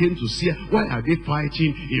what we came to see? Why are they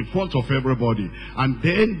fighting in front of everybody? And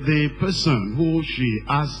then the person who she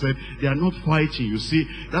asked said, they are not fighting. You see,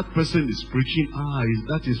 that person is preaching.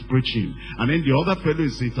 That is preaching. And then the other fellow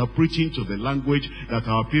is interpreting to the language that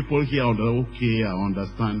our people here okay, I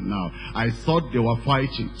understand now. I thought they were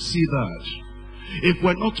fighting. See that? If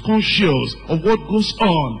we're not conscious of what goes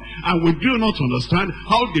on, and we do not understand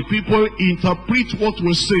how the people interpret what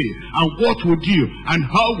we say, and what we do, and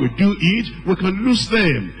how we do it, we can lose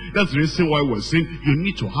them. That's the reason why we're saying you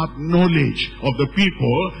need to have knowledge of the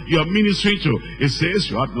people you are ministering to. It says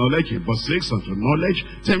you have knowledge in verse 6, and to knowledge,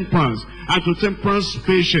 temperance, and to temperance,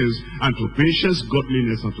 patience, and to patience,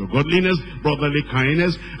 godliness, and to godliness, brotherly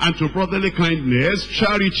kindness, and to brotherly kindness,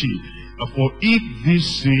 charity. For if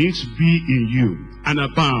these things be in you and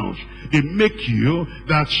abound, they make you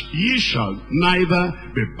that ye shall neither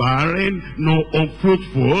be barren nor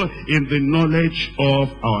unfruitful in the knowledge of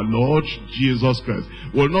our Lord Jesus Christ.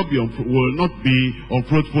 Will not be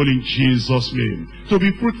unfruitful in Jesus' name. To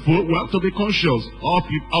be fruitful, we have to be conscious of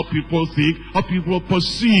how people think, how people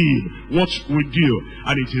perceive what we do.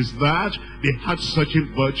 And it is that they had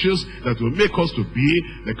certain virtues that will make us to be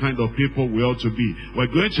the kind of people we ought to be. We're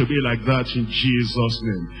going to be like that in Jesus'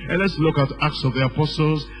 name. And let's look at Acts of the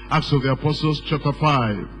Apostles. Acts of the Apostles chapter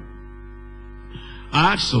 5.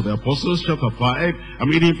 Acts of the Apostles chapter 5. I'm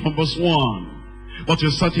reading from verse 1. But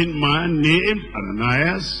a certain man named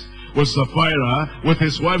Ananias with Sapphira with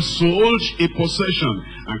his wife sold a possession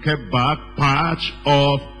and kept back part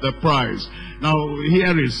of the price. Now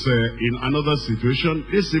here is in another situation.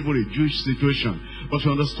 This is even a Jewish situation. But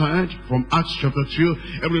you understand, from Acts chapter 2,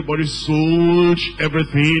 everybody sold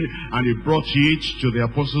everything and he brought it to the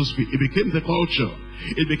apostles' feet. It became the culture.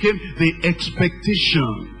 It became the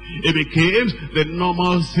expectation. It became the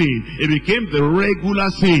normal thing. It became the regular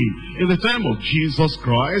thing. In the time of Jesus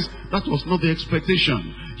Christ, that was not the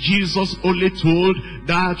expectation. Jesus only told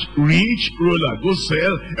that rich ruler, go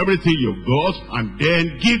sell everything you've got and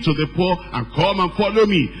then give to the poor and come and follow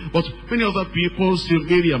me. But many other people, still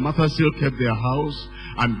Mary and Martha still kept their house.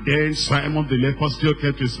 And then Simon the leper still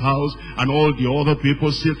kept his house, and all the other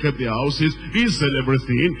people still kept their houses. He said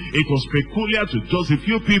everything. It was peculiar to just a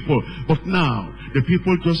few people. But now, the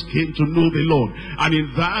people just came to know the Lord. And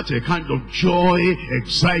in that, a kind of joy,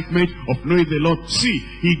 excitement of knowing the Lord. See,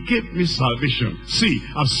 he gave me salvation. See,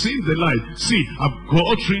 I've seen the light. See, I've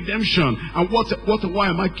got redemption. And why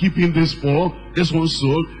am I keeping this for? This one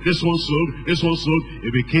sold, this one sold, this one sold.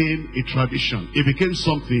 It became a tradition. It became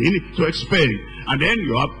something to expect. And then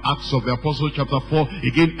you have Acts of the Apostles chapter 4.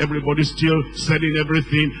 Again, everybody still selling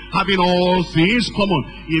everything, having all things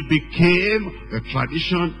common. It became the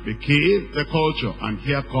tradition, became the culture. And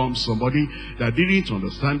here comes somebody that didn't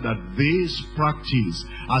understand that this practice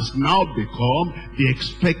has now become the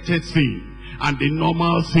expected thing and the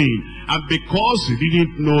normal thing. And because he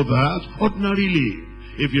didn't know that, ordinarily,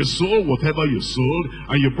 If you sold whatever you sold,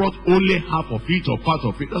 and you brought only half of it or part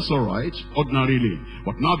of it, that's all right, ordinarily.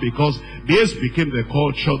 But now because this became the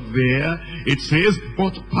culture there, it says,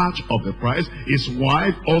 but part of the price, his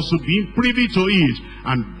wife also being privy to it,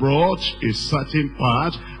 and brought a certain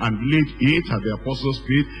part, and laid it at the apostles'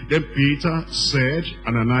 feet. Then Peter said,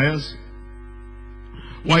 Ananias,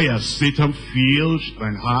 why has Satan filled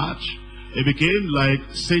thine heart? It became like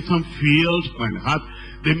Satan filled thine heart.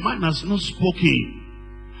 The man has not spoken,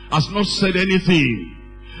 has not said anything,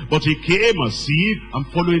 but he came as if I'm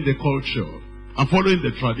following the culture, I'm following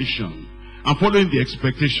the tradition, I'm following the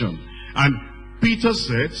expectation. And Peter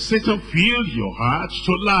said, Satan filled your heart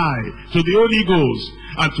to lie to the Holy Ghost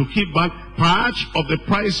and to keep back part of the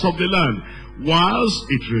price of the land. Whilst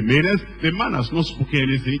it remaineth, the man has not spoken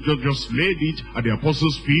anything, just laid it at the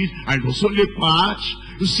apostles' feet, and it was only part.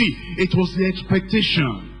 You see, it was the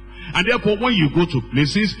expectation. And therefore, when you go to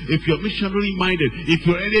places, if you're missionary-minded, if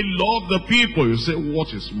you really love the people, you say,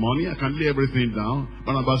 what is money? I can lay everything down.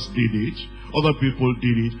 Barnabas did it. Other people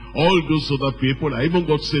did it. All those other people, I even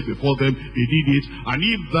got saved before them, they did it. And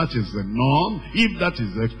if that is the norm, if that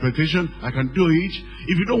is the expectation, I can do it.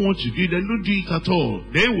 If you don't want to do it, then don't do it at all.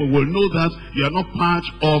 Then we will know that you are not part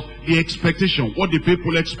of the expectation, what the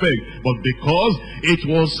people expect. But because it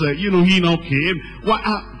was, he now came,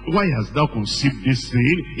 why hast thou conceived this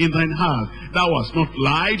thing in thine heart? Thou hast not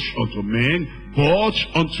lied unto men, but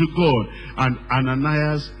unto God. And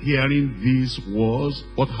Ananias, hearing these words,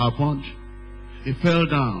 what happened? He fell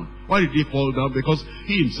down. Why did he fall down? Because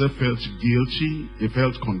he himself felt guilty. He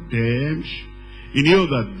felt condemned. He knew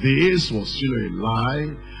that this was still a lie.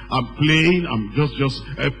 I'm just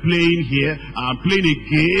playing here. I'm playing a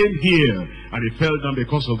game here. And he fell down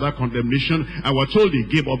because of that condemnation. And we're told he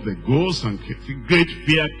gave up the ghost, and great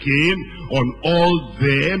fear came on all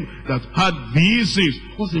them that had these things.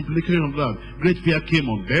 What's the implication of that? Great fear came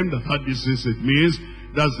on them that had these things. It means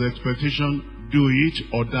that's the expectation, do it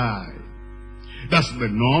or die. That's the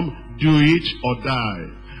norm, do it or die.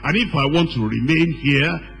 And if I want to remain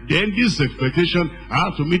here, then this expectation, I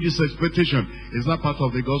have to meet this expectation. Is that part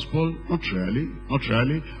of the gospel? Not really, not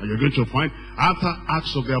really. And you're going to find, after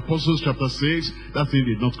Acts of the Apostles chapter 6, that thing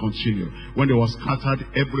did not continue. When they were scattered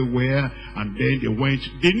everywhere, and then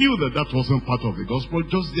they knew that that wasn't part of the gospel,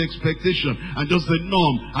 just the expectation, and just the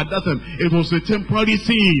norm. At that time, it was a temporary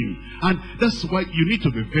thing. And that's why you need to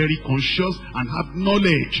be very conscious and have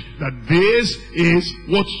knowledge that this is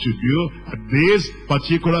what to do at this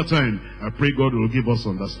particular time. I pray God will give us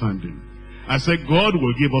understanding. I said God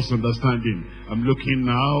will give us understanding. I'm looking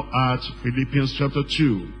now at Philippians chapter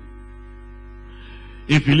 2.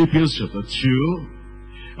 In Philippians chapter 2,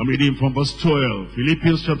 I'm reading from verse 12.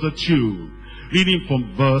 Philippians chapter 2, reading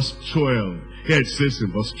from verse 12. Here it says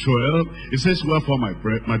in verse 12, it says, wherefore my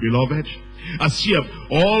beloved, as ye have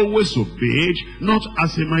always obeyed, not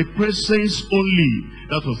as in my presence only.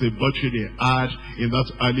 That was a virtue they had in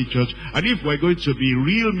that early church. And if we're going to be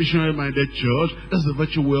real missionary-minded church, that's the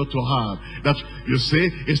virtue we ought to have. That you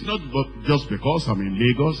say, it's not just because I'm in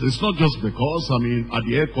Lagos, it's not just because I'm at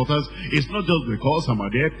the headquarters, it's not just because I'm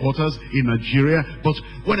at the headquarters in Nigeria, but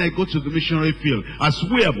when I go to the missionary field, as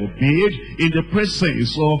we have obeyed in the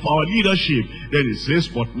presence of our leadership, then it says,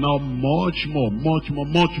 but now much more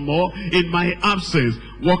in my absence,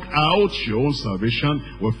 work out your own salvation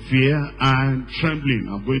with fear and trembling.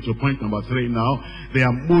 I'm going to point number 3 now. The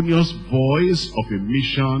harmonious voice of a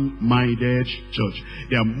mission-minded church.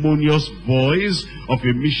 The harmonious voice of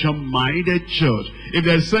a mission-minded church. If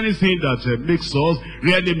there's anything that makes us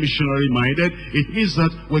really missionary-minded, it means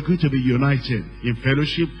that we're going to be united in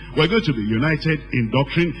fellowship. We're going to be united in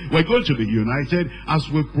doctrine. We're going to be united as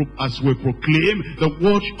we proclaim the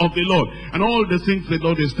word of the Lord. And all the things the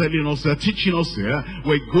Lord is telling us, they're teaching us here,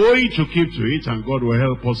 we're going to keep to it, and God will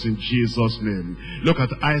help us in Jesus' name. Look at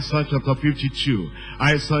Isaiah chapter 52.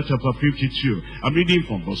 Isaiah chapter 52. I'm reading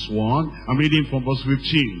from verse 1. I'm reading from verse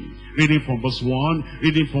 15. Reading from verse 1,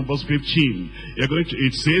 reading from verse 15.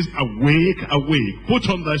 It says, awake, awake, put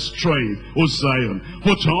on thy strength, O Zion,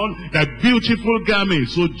 put on thy beautiful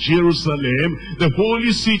garments, O Jerusalem, the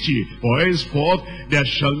holy city, for henceforth there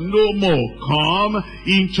shall no more come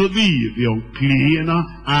into thee the unclean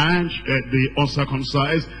and the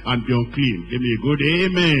uncircumcised and the unclean. Give me a good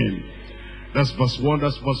amen. That's verse 1,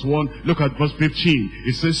 that's verse 1. Look at verse 15.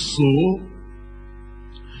 It says, so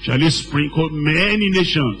shall he sprinkle many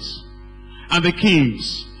nations, and the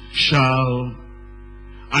kings shall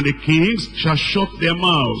shut their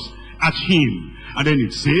mouths at him. And then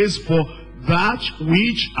it says, for that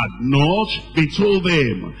which had not been told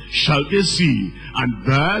them shall they see, and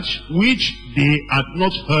that which they had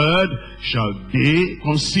not heard shall they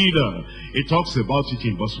consider. It talks about it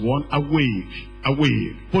in verse 1, awake,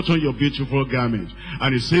 awake, put on your beautiful garment.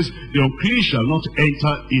 And it says, the unclean shall not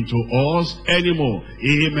enter into us anymore.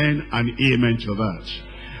 Amen and amen to that.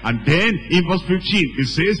 And then in verse 15, it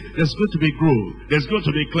says, there's going to be growth, there's going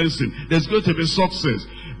to be cleansing, there's going to be success.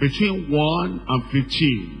 Between 1 and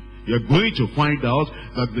 15, you're going to find out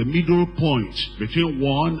that the middle point between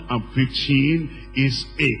 1 and 15 is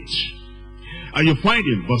 8. And you find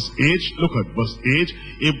in verse 8, look at verse 8,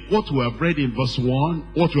 if what we have read in verse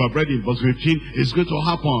 1, what we have read in verse 15 is going to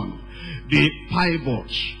happen. The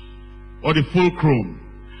pivot, or the fulcrum,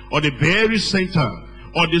 or the very center,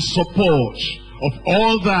 or the support of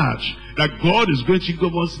all that God is going to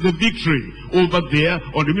give us the victory over there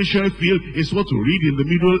on the missionary field is what we read in the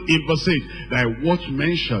middle in verse 8. Thy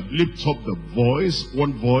watchmen shall lift up the voice,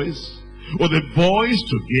 one voice, or the voice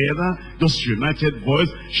together, just united voice,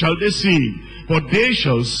 shall they sing. For they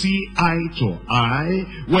shall see eye to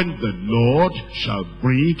eye when the Lord shall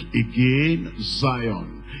bring again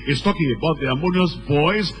Zion. It's talking about the harmonious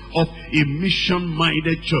voice of a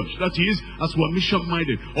mission-minded church. That is, as we're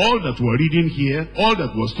mission-minded, all that we're reading here, all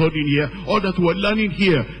that we're studying here, all that we're learning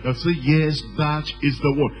here, that say, yes, that is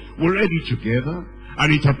the word. We're ready together.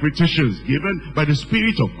 And interpretation is given by the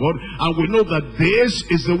Spirit of God, and we know that this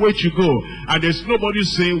is the way to go. And there's nobody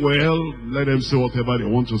saying, well, let them say whatever they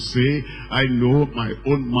want to say. I know my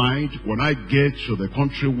own mind. When I get to the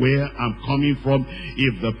country where I'm coming from,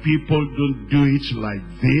 if the people don't do it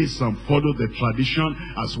like this and follow the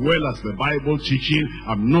tradition as well as the Bible teaching,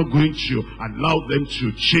 I'm not going to allow them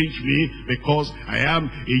to change me, because I am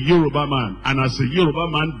a Yoruba man. And as a Yoruba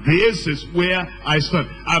man, this is where I stand.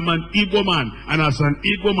 I'm an Igbo man, and as an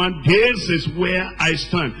Igbo man, this is where I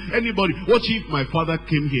stand. Anybody, what if my father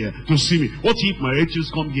came here to see me? What if my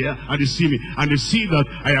relatives come here and they see me, and they see that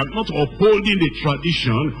I am not upholding the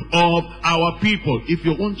tradition of our people? If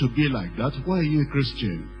you want to be like that, why are you a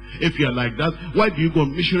Christian? If you're like that, why do you go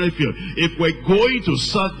missionary field? If we're going to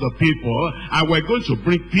serve the people, and we're going to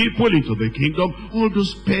bring people into the kingdom, all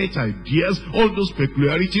those pet ideas, all those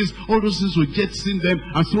peculiarities, all those things, we jettison them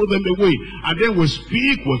and throw them away. And then we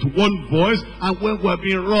speak with one voice, and when we're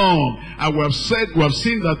being wrong, and we have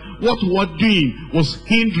seen that what we're doing was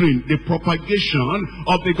hindering the propagation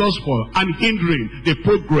of the gospel, and hindering the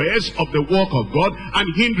progress of the work of God,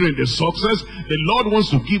 and hindering the success the Lord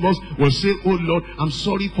wants to give us. We'll say, oh Lord, I'm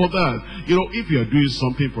sorry for that. You know, if you're doing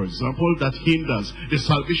something, for example, that hinders the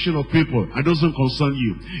salvation of people, it doesn't concern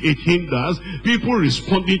you. It hinders people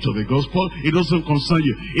responding to the gospel, it doesn't concern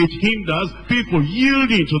you. It hinders people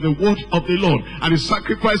yielding to the word of the Lord. And the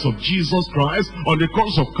sacrifice of Jesus Christ on the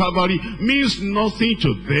cross of Calvary means nothing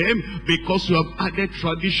to them, because you have added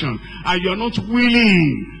tradition, and you're not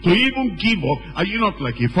willing to even give up. Are you not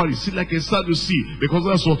like a Pharisee, like a Sadducee? Because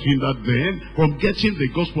that's what hindered them from getting the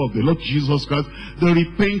gospel of the Lord Jesus Christ. The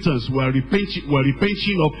repentance, we're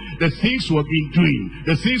repenting of the things we've been doing,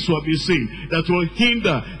 the things we've been saying, that will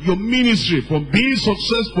hinder your ministry from being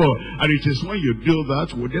successful. And it is when you do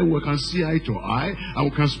that, well, then we can see eye to eye,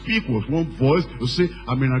 and we can speak with one voice to say,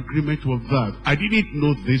 I'm in agreement with that. I didn't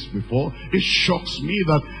know this before. It shocks me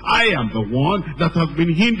that I am the one that has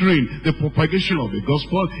been hindering the propagation of the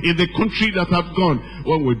gospel in the country that I've gone.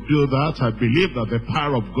 When we do that, I believe that the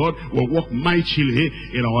power of God will work mightily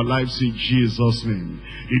in our lives in Jesus' name.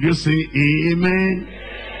 Did you say amen?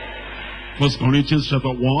 1 Corinthians chapter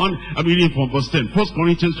 1, I'm reading from verse 10. 1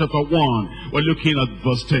 Corinthians chapter 1, we're looking at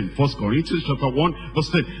verse 10. 1 Corinthians chapter 1, verse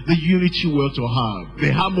 10. The unity we ought to have, the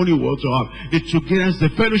harmony we ought to have, the togetherness, the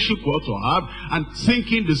fellowship we ought to have, and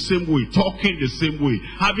thinking the same way, talking the same way,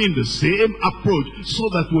 having the same approach, so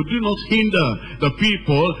that we do not hinder the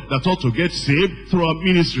people that ought to get saved through our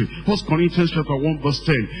ministry. 1 Corinthians chapter 1, verse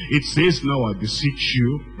 10. It says, now I beseech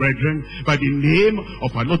you, brethren, by the name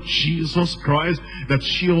of our Lord Jesus Christ, that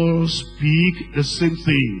ye all speak the same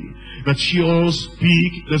thing. That ye all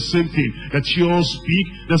speak the same thing. That ye all speak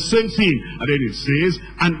the same thing. And then it says,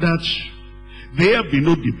 and that there be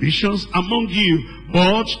no divisions among you,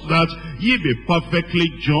 but that ye be perfectly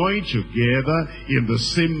joined together in the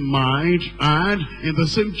same mind and in the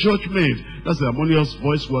same judgment. That's the harmonious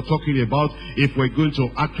voice we're talking about. If we're going to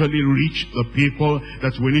actually reach the people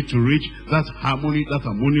that we need to reach, that harmony, that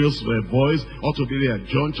harmonious voice ought to be there.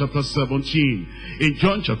 John chapter 17. In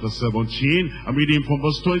John chapter 17, I'm reading from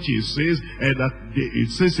verse 20. It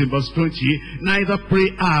says in verse 20, neither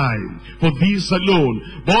pray I for these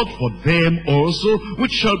alone, but for them also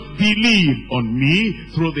which shall believe on me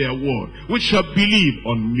me through their word, which shall believe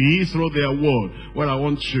on me through their word. Well, I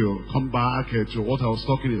want to come back to what I was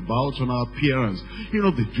talking about on our appearance. You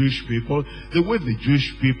know, the Jewish people, the way the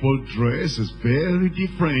Jewish people dress is very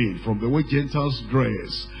different from the way Gentiles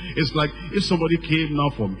dress. It's like if somebody came now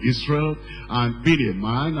from Israel and being a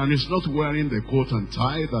man and is not wearing the coat and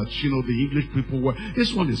tie that, you know, the English people wear.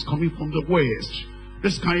 This one is coming from the West.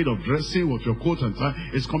 This kind of dressing with your coat and tie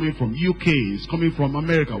is coming from UK, it's coming from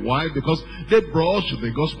America. Why? Because they brought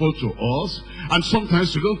the gospel to us, and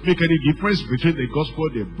sometimes you don't make any difference between the gospel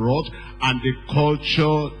they brought and the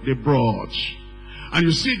culture they brought. And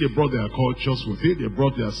you see, they brought their cultures with it, they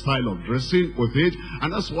brought their style of dressing with it,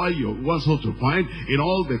 and that's why you also to find in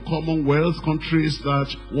all the Commonwealth countries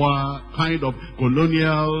that were kind of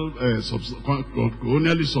colonially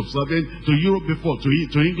subservient to Europe before,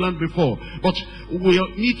 to England before. But we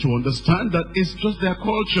need to understand that it's just their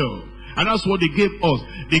culture. And that's what they gave us.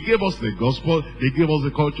 They gave us the gospel, they gave us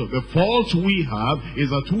the culture. The fault we have is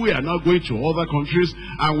that we are now going to other countries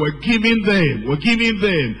and we're giving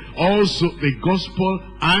them also the gospel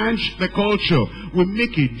and the culture. We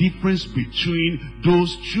make a difference between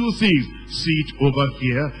those two things. See it over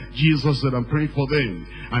here. Jesus said, I'm praying for them.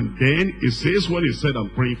 And then it says, when he said, I'm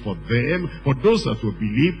praying for them, for those that will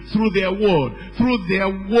believe through their word,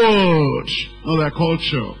 not their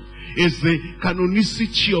culture. It's the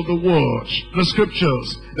canonicity of the word, the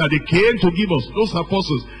scriptures that they came to give us, those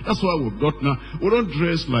apostles. That's why we've got now. We don't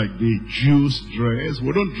dress like the Jews dress.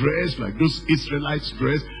 We don't dress like those Israelites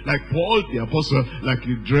dress, like Paul the apostle, like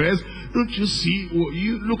he dressed. Don't you see? Well,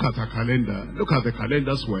 you look at our calendar. Look at the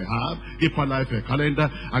calendars we have. Deeper Life calendar,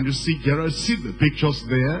 and you see Gerald, see the pictures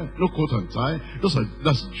there. No coat and tie.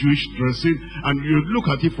 That's Jewish dressing. And you look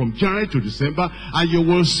at it from January to December, and you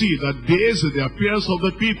will see that this is the appearance of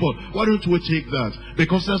the people. Why don't we take that?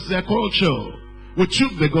 Because that's their culture. We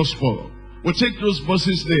took the gospel. We take those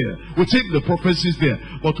verses there. We take the prophecies there.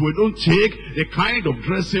 But we don't take the kind of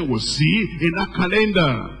dressing we see in that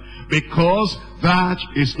calendar. Because that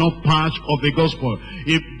is not part of the gospel.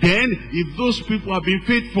 If those people have been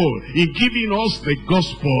faithful in giving us the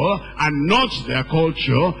gospel and not their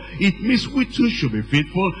culture, it means we too should be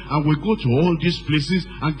faithful and we go to all these places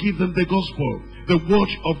and give them the gospel. The word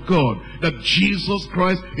of God, that Jesus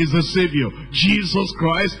Christ is the Savior, Jesus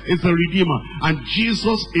Christ is the Redeemer, and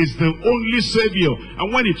Jesus is the only Savior.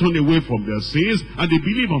 And when they turn away from their sins and they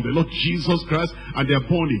believe on the Lord Jesus Christ and they are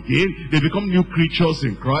born again, they become new creatures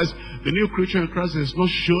in Christ. The new creature in Christ is not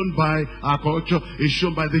shown by our culture, it's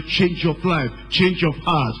shown by the change of life, change of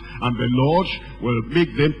heart, and the Lord will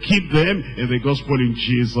make them, keep them in the gospel in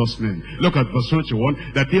Jesus' name. Look at verse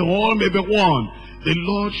 21, that they all may be one. The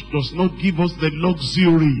Lord does not give us the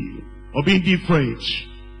luxury of being different,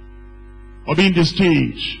 of being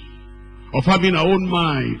distinct, of having our own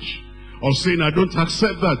mind, of saying, I don't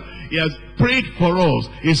accept that. He has prayed for us.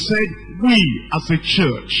 He said, we as a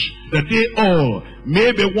church, that they all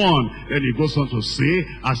may be one. Then he goes on to say,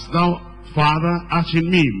 as thou, Father, art in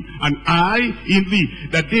me, and I in thee,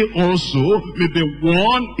 that they also may be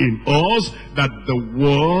one in us, that the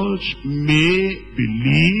world may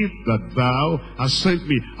believe that thou hast sent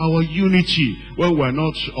me. Our unity, when we're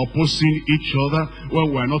not opposing each other,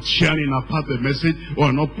 when we're not tearing apart the message,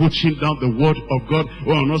 we're not putting down the word of God,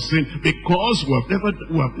 we're not saying, because we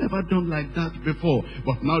have never done like that before,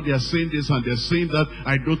 but now they are saying this and they're saying that,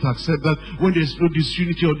 I don't accept that. When there's no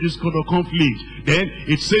disunity or discord or conflict, then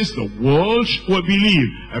it says the world will believe.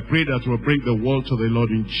 I pray that we'll bring the world to the Lord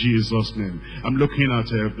in Jesus' name. I'm looking at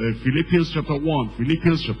Philippians chapter 1.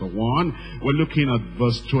 Philippians chapter 1, we're looking at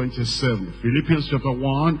verse 27. Philippians chapter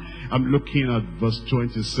 1, I'm looking at verse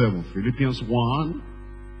 27. Philippians 1,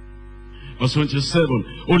 verse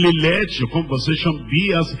 27. Only let your conversation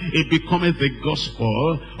be as it becometh the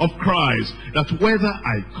gospel of Christ, that whether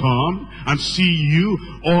I come and see you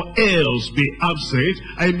or else be absent,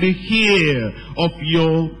 I may hear of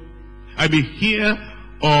your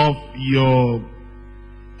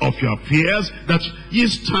affairs, that ye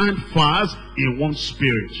stand fast in one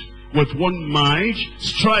spirit, with one mind,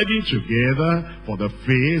 striving together for the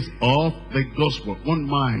faith of the gospel. One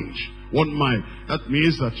mind. One mind. That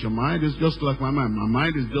means that your mind is just like my mind. My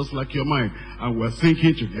mind is just like your mind. And we're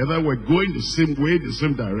thinking together. We're going the same way, the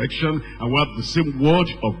same direction. And we have the same word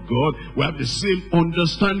of God. We have the same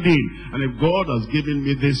understanding. And if God has given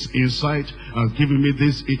me this insight, has given me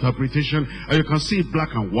this interpretation, and you can see it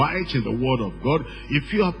black and white in the word of God.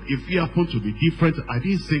 If you happen to be different, I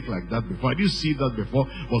didn't think like that before. I didn't see that before.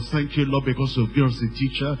 But thank you, Lord, because you've given us a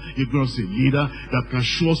teacher, you've given us a leader that can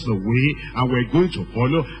show us the way, and we're going to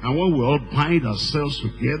follow. And when we we all bind ourselves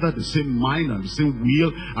together, the same mind and the same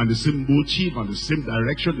will and the same motive and the same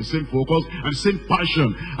direction, the same focus and the same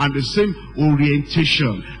passion and the same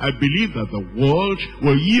orientation, I believe that the world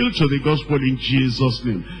will yield to the gospel in Jesus'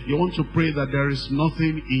 name. You want to pray that there is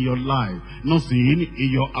nothing in your life, nothing in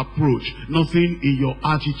your approach, nothing in your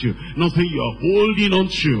attitude, nothing you are holding on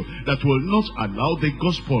to that will not allow the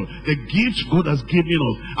gospel, the gift God has given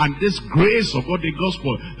us, and this grace of God, the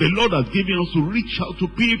gospel, the Lord has given us to reach out to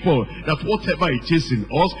people, that whatever it is in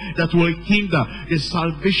us that will hinder the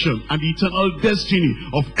salvation and the eternal destiny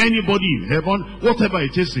of anybody in heaven, whatever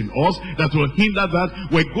it is in us that will hinder that,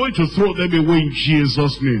 we're going to throw them away in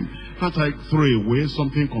Jesus' name. Can't I throw away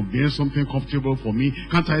something convenient, something comfortable for me?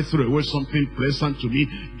 Can't I throw away something pleasant to me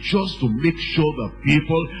just to make sure that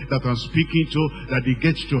people that I'm speaking to, that they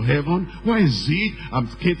get to heaven? Why is it I'm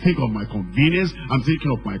thinking of my convenience, I'm thinking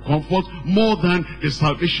of my comfort more than the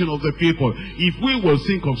salvation of the people? If we will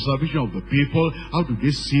think of salvation of the people, how do they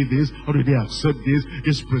see this? How do they accept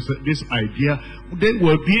this idea? Then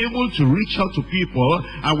we'll be able to reach out to people,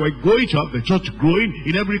 and we're going to have the church growing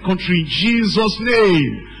in every country in Jesus'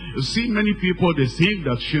 name. You see, many people, they think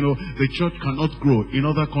that, the church cannot grow in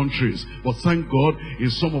other countries. But thank God,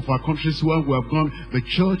 in some of our countries where we have gone, the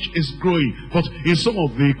church is growing. But in some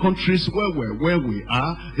of the countries where we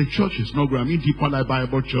are, the church is not growing. I mean, Deeper Life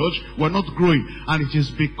Bible Church, we're not growing. And it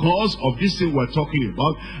is because of this thing we're talking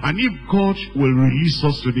about. And if God will release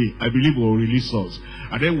us today, I believe He will release us.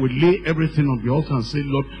 And then we lay everything on the altar and say,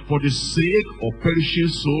 Lord, for the sake of perishing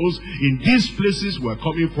souls in these places we're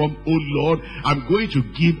coming from, oh Lord, I'm going to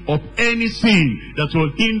give up anything that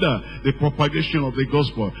will hinder the propagation of the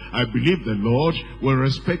gospel. I believe the Lord will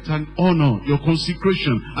respect and honor your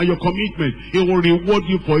consecration and your commitment. He will reward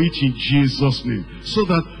you for it in Jesus' name. So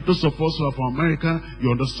that those of us who are from America,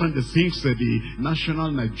 you understand the things that the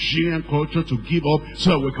national Nigerian culture to give up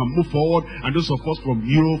so that we can move forward. And those of us from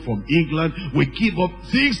Europe, from England, we give up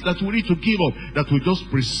things that we need to give up, that we just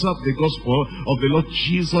preserve the gospel of the Lord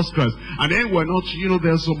Jesus Christ. And then we're not,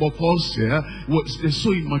 there's some of us here, they're so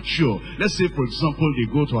immature. Let's say, for example, they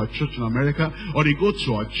go to our church in America, or they go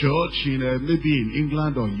to our church in maybe in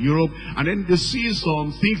England or Europe, and then they see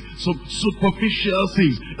some things, some superficial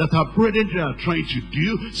things that our brethren are trying to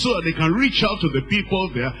do, so that they can reach out to the people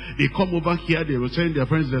there. They come over here, they will tell their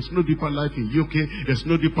friends, there's no deeper life in UK, there's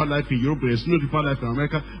no deeper life in Europe, there's no deeper life in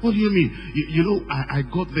America. What do you mean? I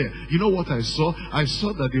got there. You know what I saw? I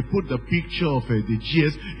saw that they put the picture of the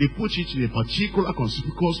GS, they put it in a particular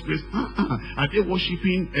conspicuous place. Are they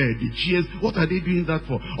worshiping the GS? What are they doing that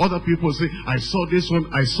for? Other people say, I saw this one,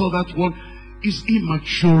 I saw that one. It's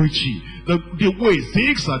immaturity. The way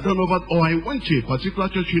things are done over. Or I went to a particular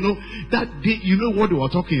church, that day, what they were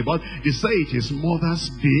talking about? They say it is Mother's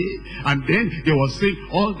Day, and then they were saying,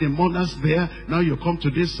 all the mothers there, now you come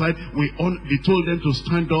to this side, they told them to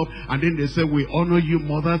stand up, and then they said, we honor you,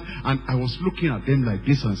 mothers. And I was looking at them like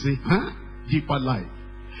this and say, Deeper Life.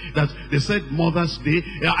 That they said Mother's Day.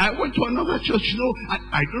 I went to another church,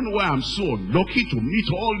 I don't know why I'm so lucky to meet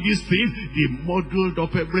all these things. They modeled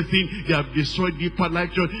up everything. They have destroyed Deeper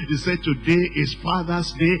Life Church. They said today is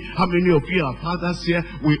Father's Day. How many of you are fathers here?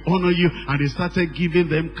 We honor you. And they started giving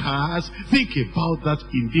them cards. Think about that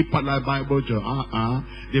in Deeper Life Bible Church.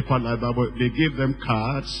 Deeper Life Bible, they gave them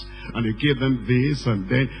cards. And they gave them this, and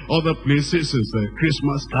then other places is the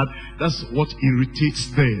Christmas card. That's what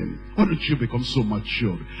irritates them. Why don't you become so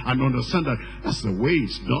mature and understand that that's the way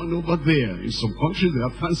it's done over there? In some countries, they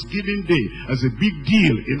have Thanksgiving Day as a big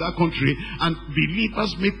deal in that country, and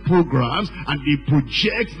believers make programs, and they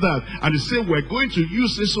project that, and they say, we're going to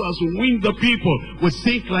use this so as to win the people. We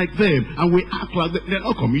think like them, and we act like them. They're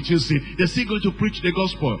not committing sin. They're still going to preach the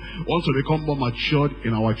gospel. Want to become more matured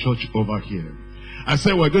in our church over here. I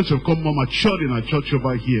said we're going to become more matured in our church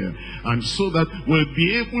over here, and so that we'll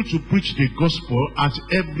be able to preach the gospel at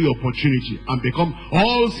every opportunity and become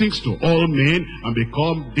all things to all men, and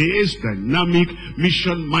become these dynamic,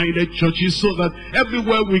 mission-minded churches, so that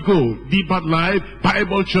everywhere we go, Deeper Life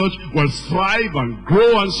Bible Church will thrive and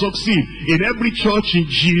grow and succeed in every church in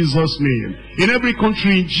Jesus' name, in every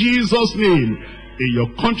country in Jesus' name, in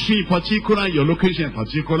your country in particular, your location in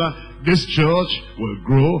particular. This church will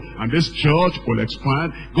grow, and this church will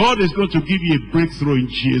expand. God is going to give you a breakthrough in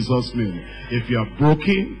Jesus' name. If you are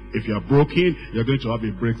broken, you're going to have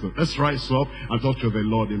a breakthrough. Let's rise up and talk to the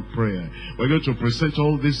Lord in prayer. We're going to present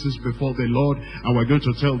all this before the Lord, and we're going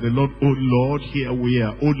to tell the Lord, oh Lord, here we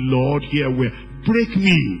are. Oh Lord, here we are. Break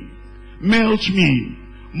me, melt me,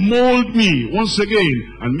 mold me once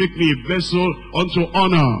again, and make me a vessel unto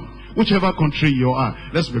honor. Whichever country you are,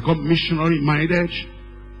 let's become missionary-minded.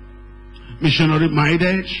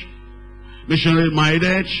 Missionary-minded,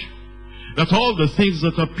 missionary-minded, That all the things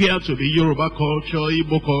that appear to be Yoruba culture,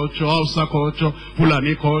 Igbo culture, Hausa culture,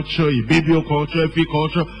 Fulani culture, Ibibio culture, Efi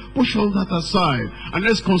culture, push all that aside. And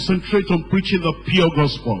let's concentrate on preaching the pure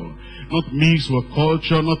gospel. Not mixed with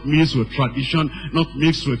culture, not mixed with tradition, not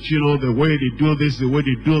mixed with, the way they do this, the way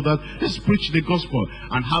they do that. Let's preach the gospel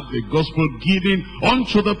and have the gospel given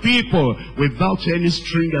unto the people without any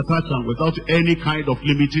string attached and without any kind of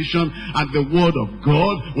limitation. And the word of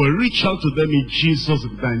God will reach out to them in Jesus'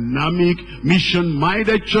 dynamic,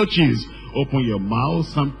 mission-minded churches. Open your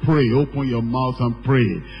mouth and pray. Open your mouth and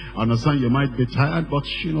pray. I understand you might be tired, but,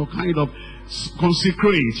 kind of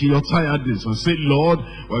consecrate your tiredness and say, Lord,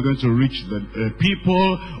 we're going to reach the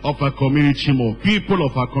people of our community more, people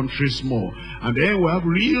of our countries more. And then we have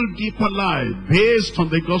real deeper life based on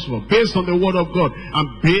the gospel, based on the word of God,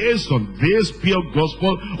 and based on this pure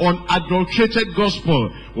gospel, unadulterated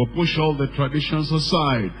gospel. We'll push all the traditions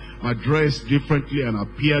aside. I dress differently and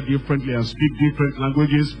appear differently and speak different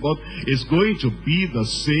languages, but it's going to be the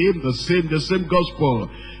same gospel.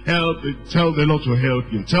 Tell the Lord to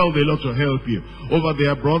help you. Tell the Lord to help you. Over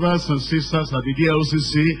there, brothers and sisters at the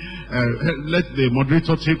DLBC, let the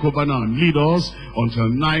moderator take over now and lead us until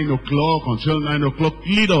 9 o'clock. Until 9 o'clock,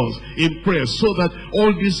 lead us in prayer so that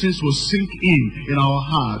all these things will sink in our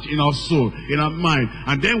heart, in our soul, in our mind.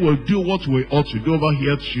 And then we'll do what we ought to do over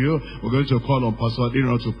here too. We're going to call on Pastor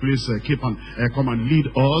Adino to please come and lead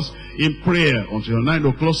us in prayer until 9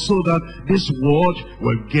 o'clock so that this word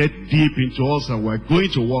will get deep into us and we're going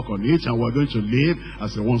to work on it and we're going to live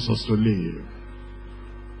as He wants us to live.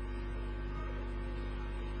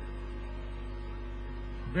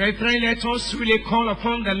 Brethren, let us really call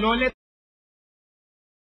upon the Lord.